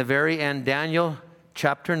 and he's in the very end. Daniel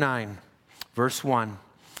chapter 9, verse 1.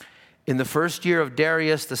 In the first year of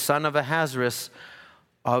Darius, the son of Ahasuerus,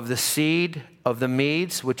 of the seed of the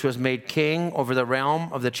Medes, which was made king over the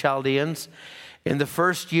realm of the Chaldeans, in the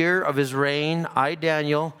first year of his reign, I,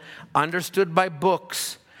 Daniel, understood by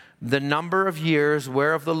books the number of years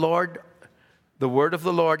whereof the word of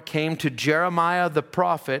the Lord came to Jeremiah the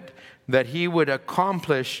prophet, that he would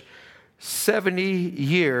accomplish 70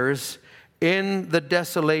 years in the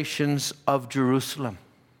desolations of Jerusalem.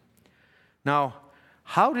 Now,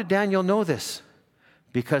 how did Daniel know this?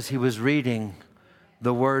 Because he was reading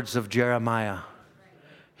the words of Jeremiah.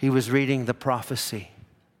 He was reading the prophecy.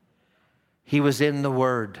 he was in the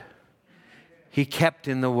Word. He kept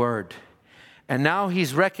in the Word. And now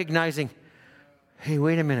he's recognizing, hey,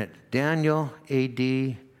 wait a minute. Daniel,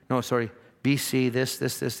 BC,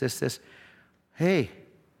 this. Hey,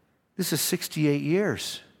 this is 68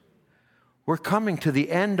 years. We're coming to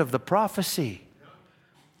the end of the prophecy.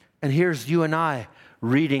 And here's you and I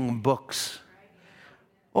reading books.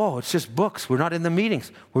 Oh, it's just books. We're not in the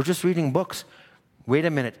meetings. We're just reading books. Wait a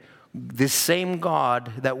minute. This same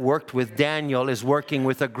God that worked with Daniel is working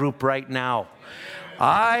with a group right now.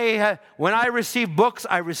 When I receive books,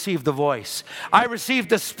 I receive the voice. I receive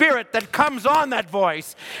the Spirit that comes on that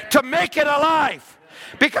voice to make it alive.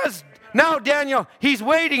 Because now Daniel, he's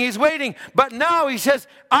waiting. But now he says,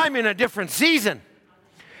 I'm in a different season.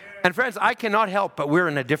 And friends, I cannot help but we're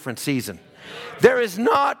in a different season. There is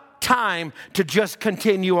not time to just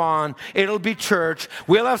continue on. It'll be church.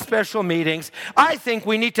 We'll have special meetings. I think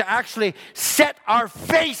we need to actually set our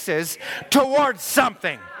faces towards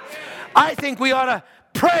something. I think we ought to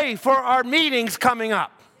pray for our meetings coming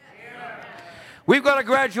up. We've got a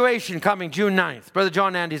graduation coming June 9th. Brother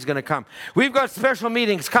John Andy's going to come. We've got special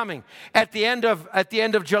meetings coming at the end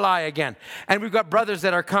of July again. And we've got brothers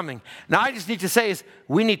that are coming. Now I just need to say is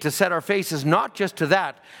we need to set our faces not just to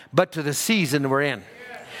that, but to the season we're in.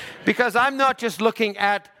 Because I'm not just looking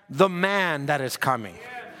at the man that is coming.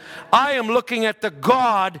 I am looking at the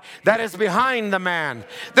God that is behind the man,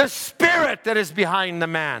 the Spirit that is behind the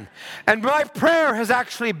man. And my prayer has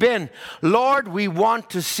actually been, Lord, we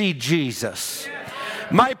want to see Jesus.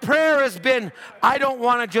 My prayer has been, I don't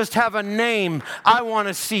want to just have a name. I want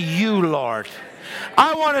to see you, Lord.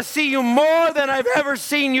 I want to see you more than I've ever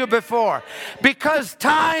seen you before. Because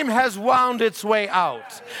time has wound its way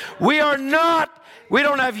out. We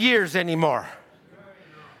don't have years anymore.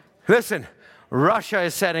 Listen. Russia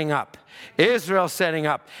is setting up. Israel's setting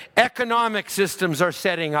up. Economic systems are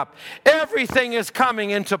setting up. Everything is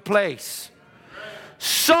coming into place.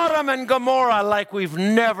 Sodom and Gomorrah like we've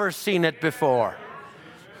never seen it before.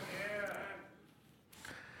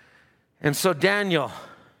 And so Daniel,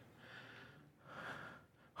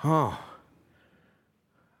 I'm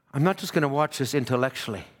not just going to watch this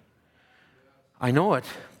intellectually. I know it,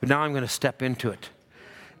 but now I'm going to step into it.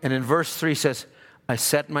 And in verse 3 says, I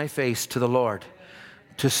set my face to the Lord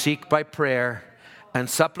to seek by prayer and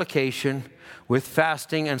supplication with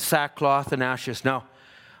fasting and sackcloth and ashes. Now,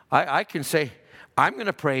 I can say, I'm going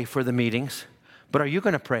to pray for the meetings, but are you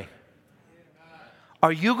going to pray?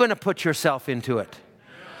 Are you going to put yourself into it?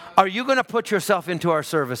 Are you going to put yourself into our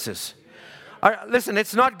services? Listen,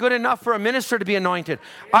 it's not good enough for a minister to be anointed.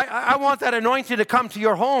 I want that anointing to come to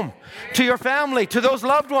your home, to your family, to those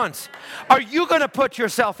loved ones. Are you going to put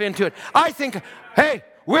yourself into it? I think, hey,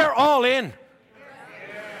 we're all in.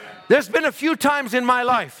 There's been a few times in my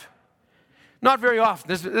life, not very often,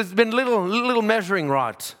 there's been little measuring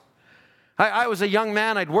rods. I was a young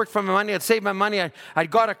man. I'd worked for my money. I'd saved my money.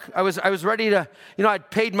 I was ready to, I'd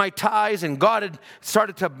paid my tithes, and God had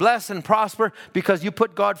started to bless and prosper because you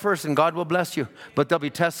put God first and God will bless you. But there'll be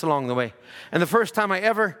tests along the way. And the first time I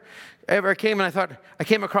ever came, and I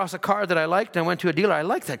came across a car that I liked, and I went to a dealer. I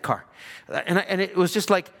liked that car. And it was just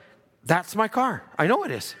like, that's my car. I know it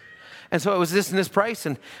is. And so it was this and this price,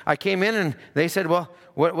 and I came in, and they said, well,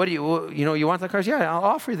 what do you want that car? I said, yeah, I'll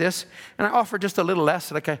offer you this. And I offered just a little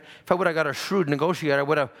less. Like if I would have got a shrewd negotiator, I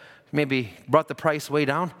would have maybe brought the price way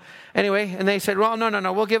down. Anyway, and they said, well,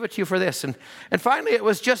 no, we'll give it to you for this. And finally, it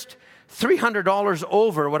was just $300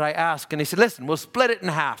 over what I asked. And he said, listen, we'll split it in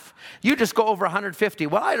half. You just go over 150.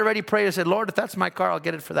 Well, I'd already prayed. I said, Lord, if that's my car, I'll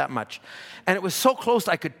get it for that much. And it was so close,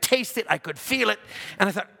 I could taste it, I could feel it. And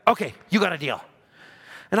I thought, okay, you got a deal.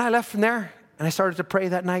 And I left from there, and I started to pray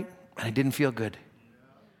that night, and I didn't feel good.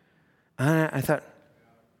 And I thought,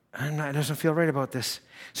 it doesn't feel right about this.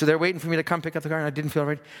 So they're waiting for me to come pick up the car, and I didn't feel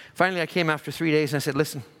right. Finally, I came after 3 days, and I said,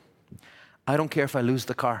 listen, I don't care if I lose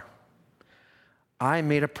the car. I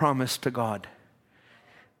made a promise to God,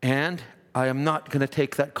 and I am not going to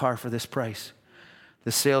take that car for this price.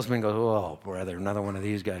 The salesman goes, oh, brother, another one of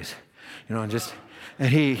these guys. And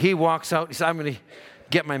he walks out. He said, I'm going to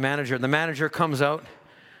get my manager. The manager comes out.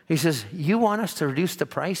 He says, you want us to reduce the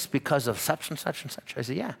price because of such and such and such? I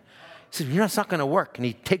said, yeah. He says, it's not going to work. And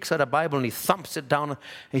he takes out a Bible and he thumps it down. And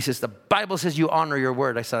he says, the Bible says you honor your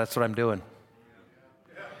word. I said, that's what I'm doing.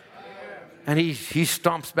 And he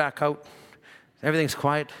stomps back out. Everything's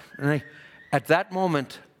quiet. And at that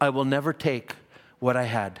moment, I will never take what I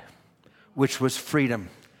had, which was freedom.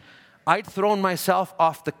 I'd thrown myself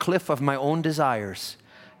off the cliff of my own desires,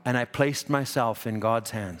 and I placed myself in God's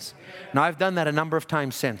hands. Now, I've done that a number of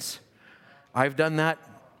times since. I've done that.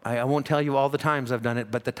 I won't tell you all the times I've done it,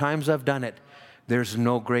 but the times I've done it, there's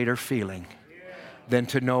no greater feeling than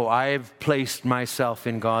to know I've placed myself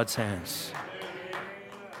in God's hands.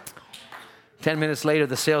 10 minutes later,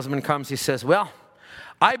 the salesman comes. He says, well,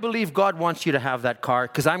 I believe God wants you to have that car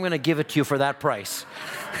because I'm going to give it to you for that price.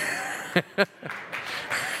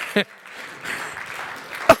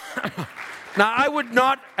 Now, I would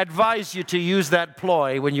not advise you to use that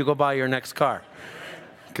ploy when you go buy your next car,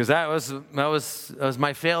 because that was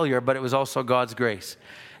my failure, but it was also God's grace.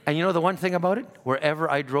 And you know the one thing about it?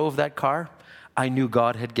 Wherever I drove that car, I knew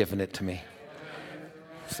God had given it to me.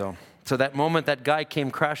 So that moment that guy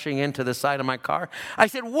came crashing into the side of my car, I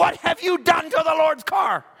said, what have you done to the Lord's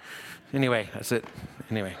car? Anyway, that's it.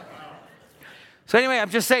 So anyway, I'm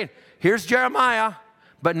just saying, here's Jeremiah.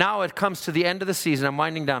 But now it comes to the end of the season. I'm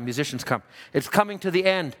winding down. Musicians come. It's coming to the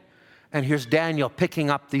end. And here's Daniel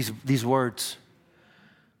picking up these words.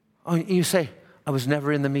 Oh, you say, I was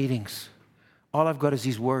never in the meetings. All I've got is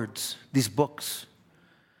these words, these books.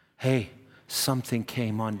 Hey, something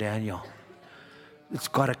came on Daniel. It's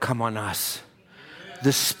got to come on us.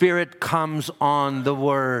 The Spirit comes on the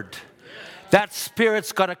Word. That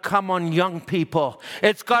Spirit's got to come on young people.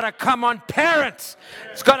 It's got to come on parents.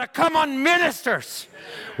 It's got to come on ministers.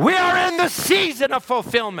 We are in the season of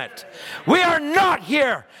fulfillment. We are not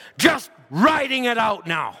here just writing it out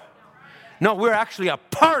now. No, we're actually a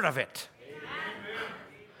part of it.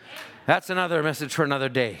 That's another message for another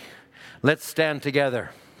day. Let's stand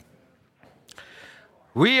together.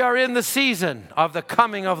 We are in the season of the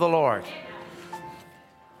coming of the Lord.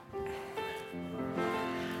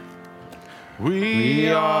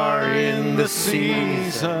 We are in the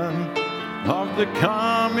season of the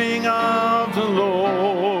coming of the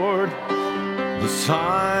Lord. The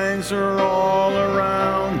signs are all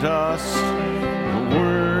around us. The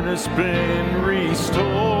word has been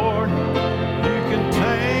restored. You can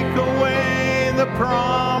take away the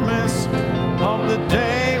promise of the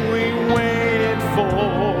day we waited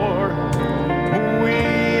for.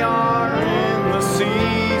 We are in the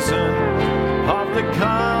season of the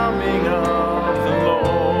coming of the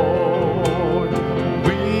Lord.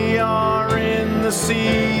 We are in the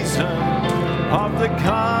season of the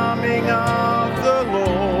coming of the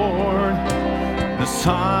Lord. The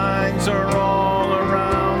signs are all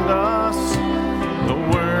around us. The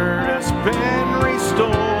word has been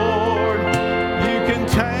restored. You can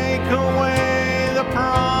take away the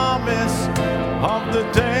promise of the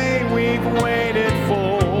day we've waited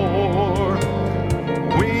for.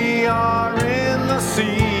 We are in the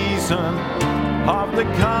season of the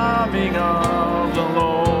coming of the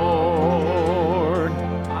Lord.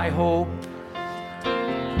 I hope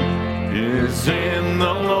Is in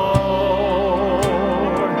the Lord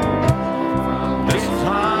this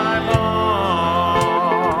time on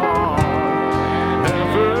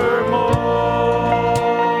evermore.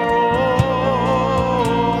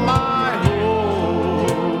 My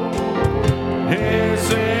hope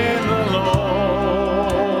is in the Lord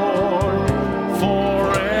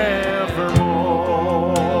forevermore.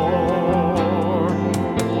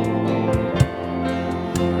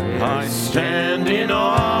 I stand in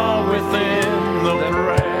awe within the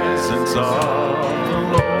presence of the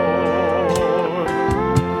Lord,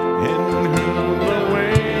 in whom the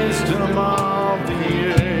wisdom of the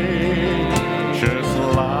ages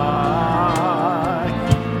lie,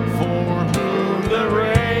 for whom the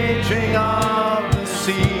raging of the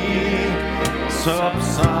sea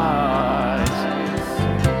subsides.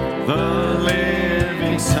 The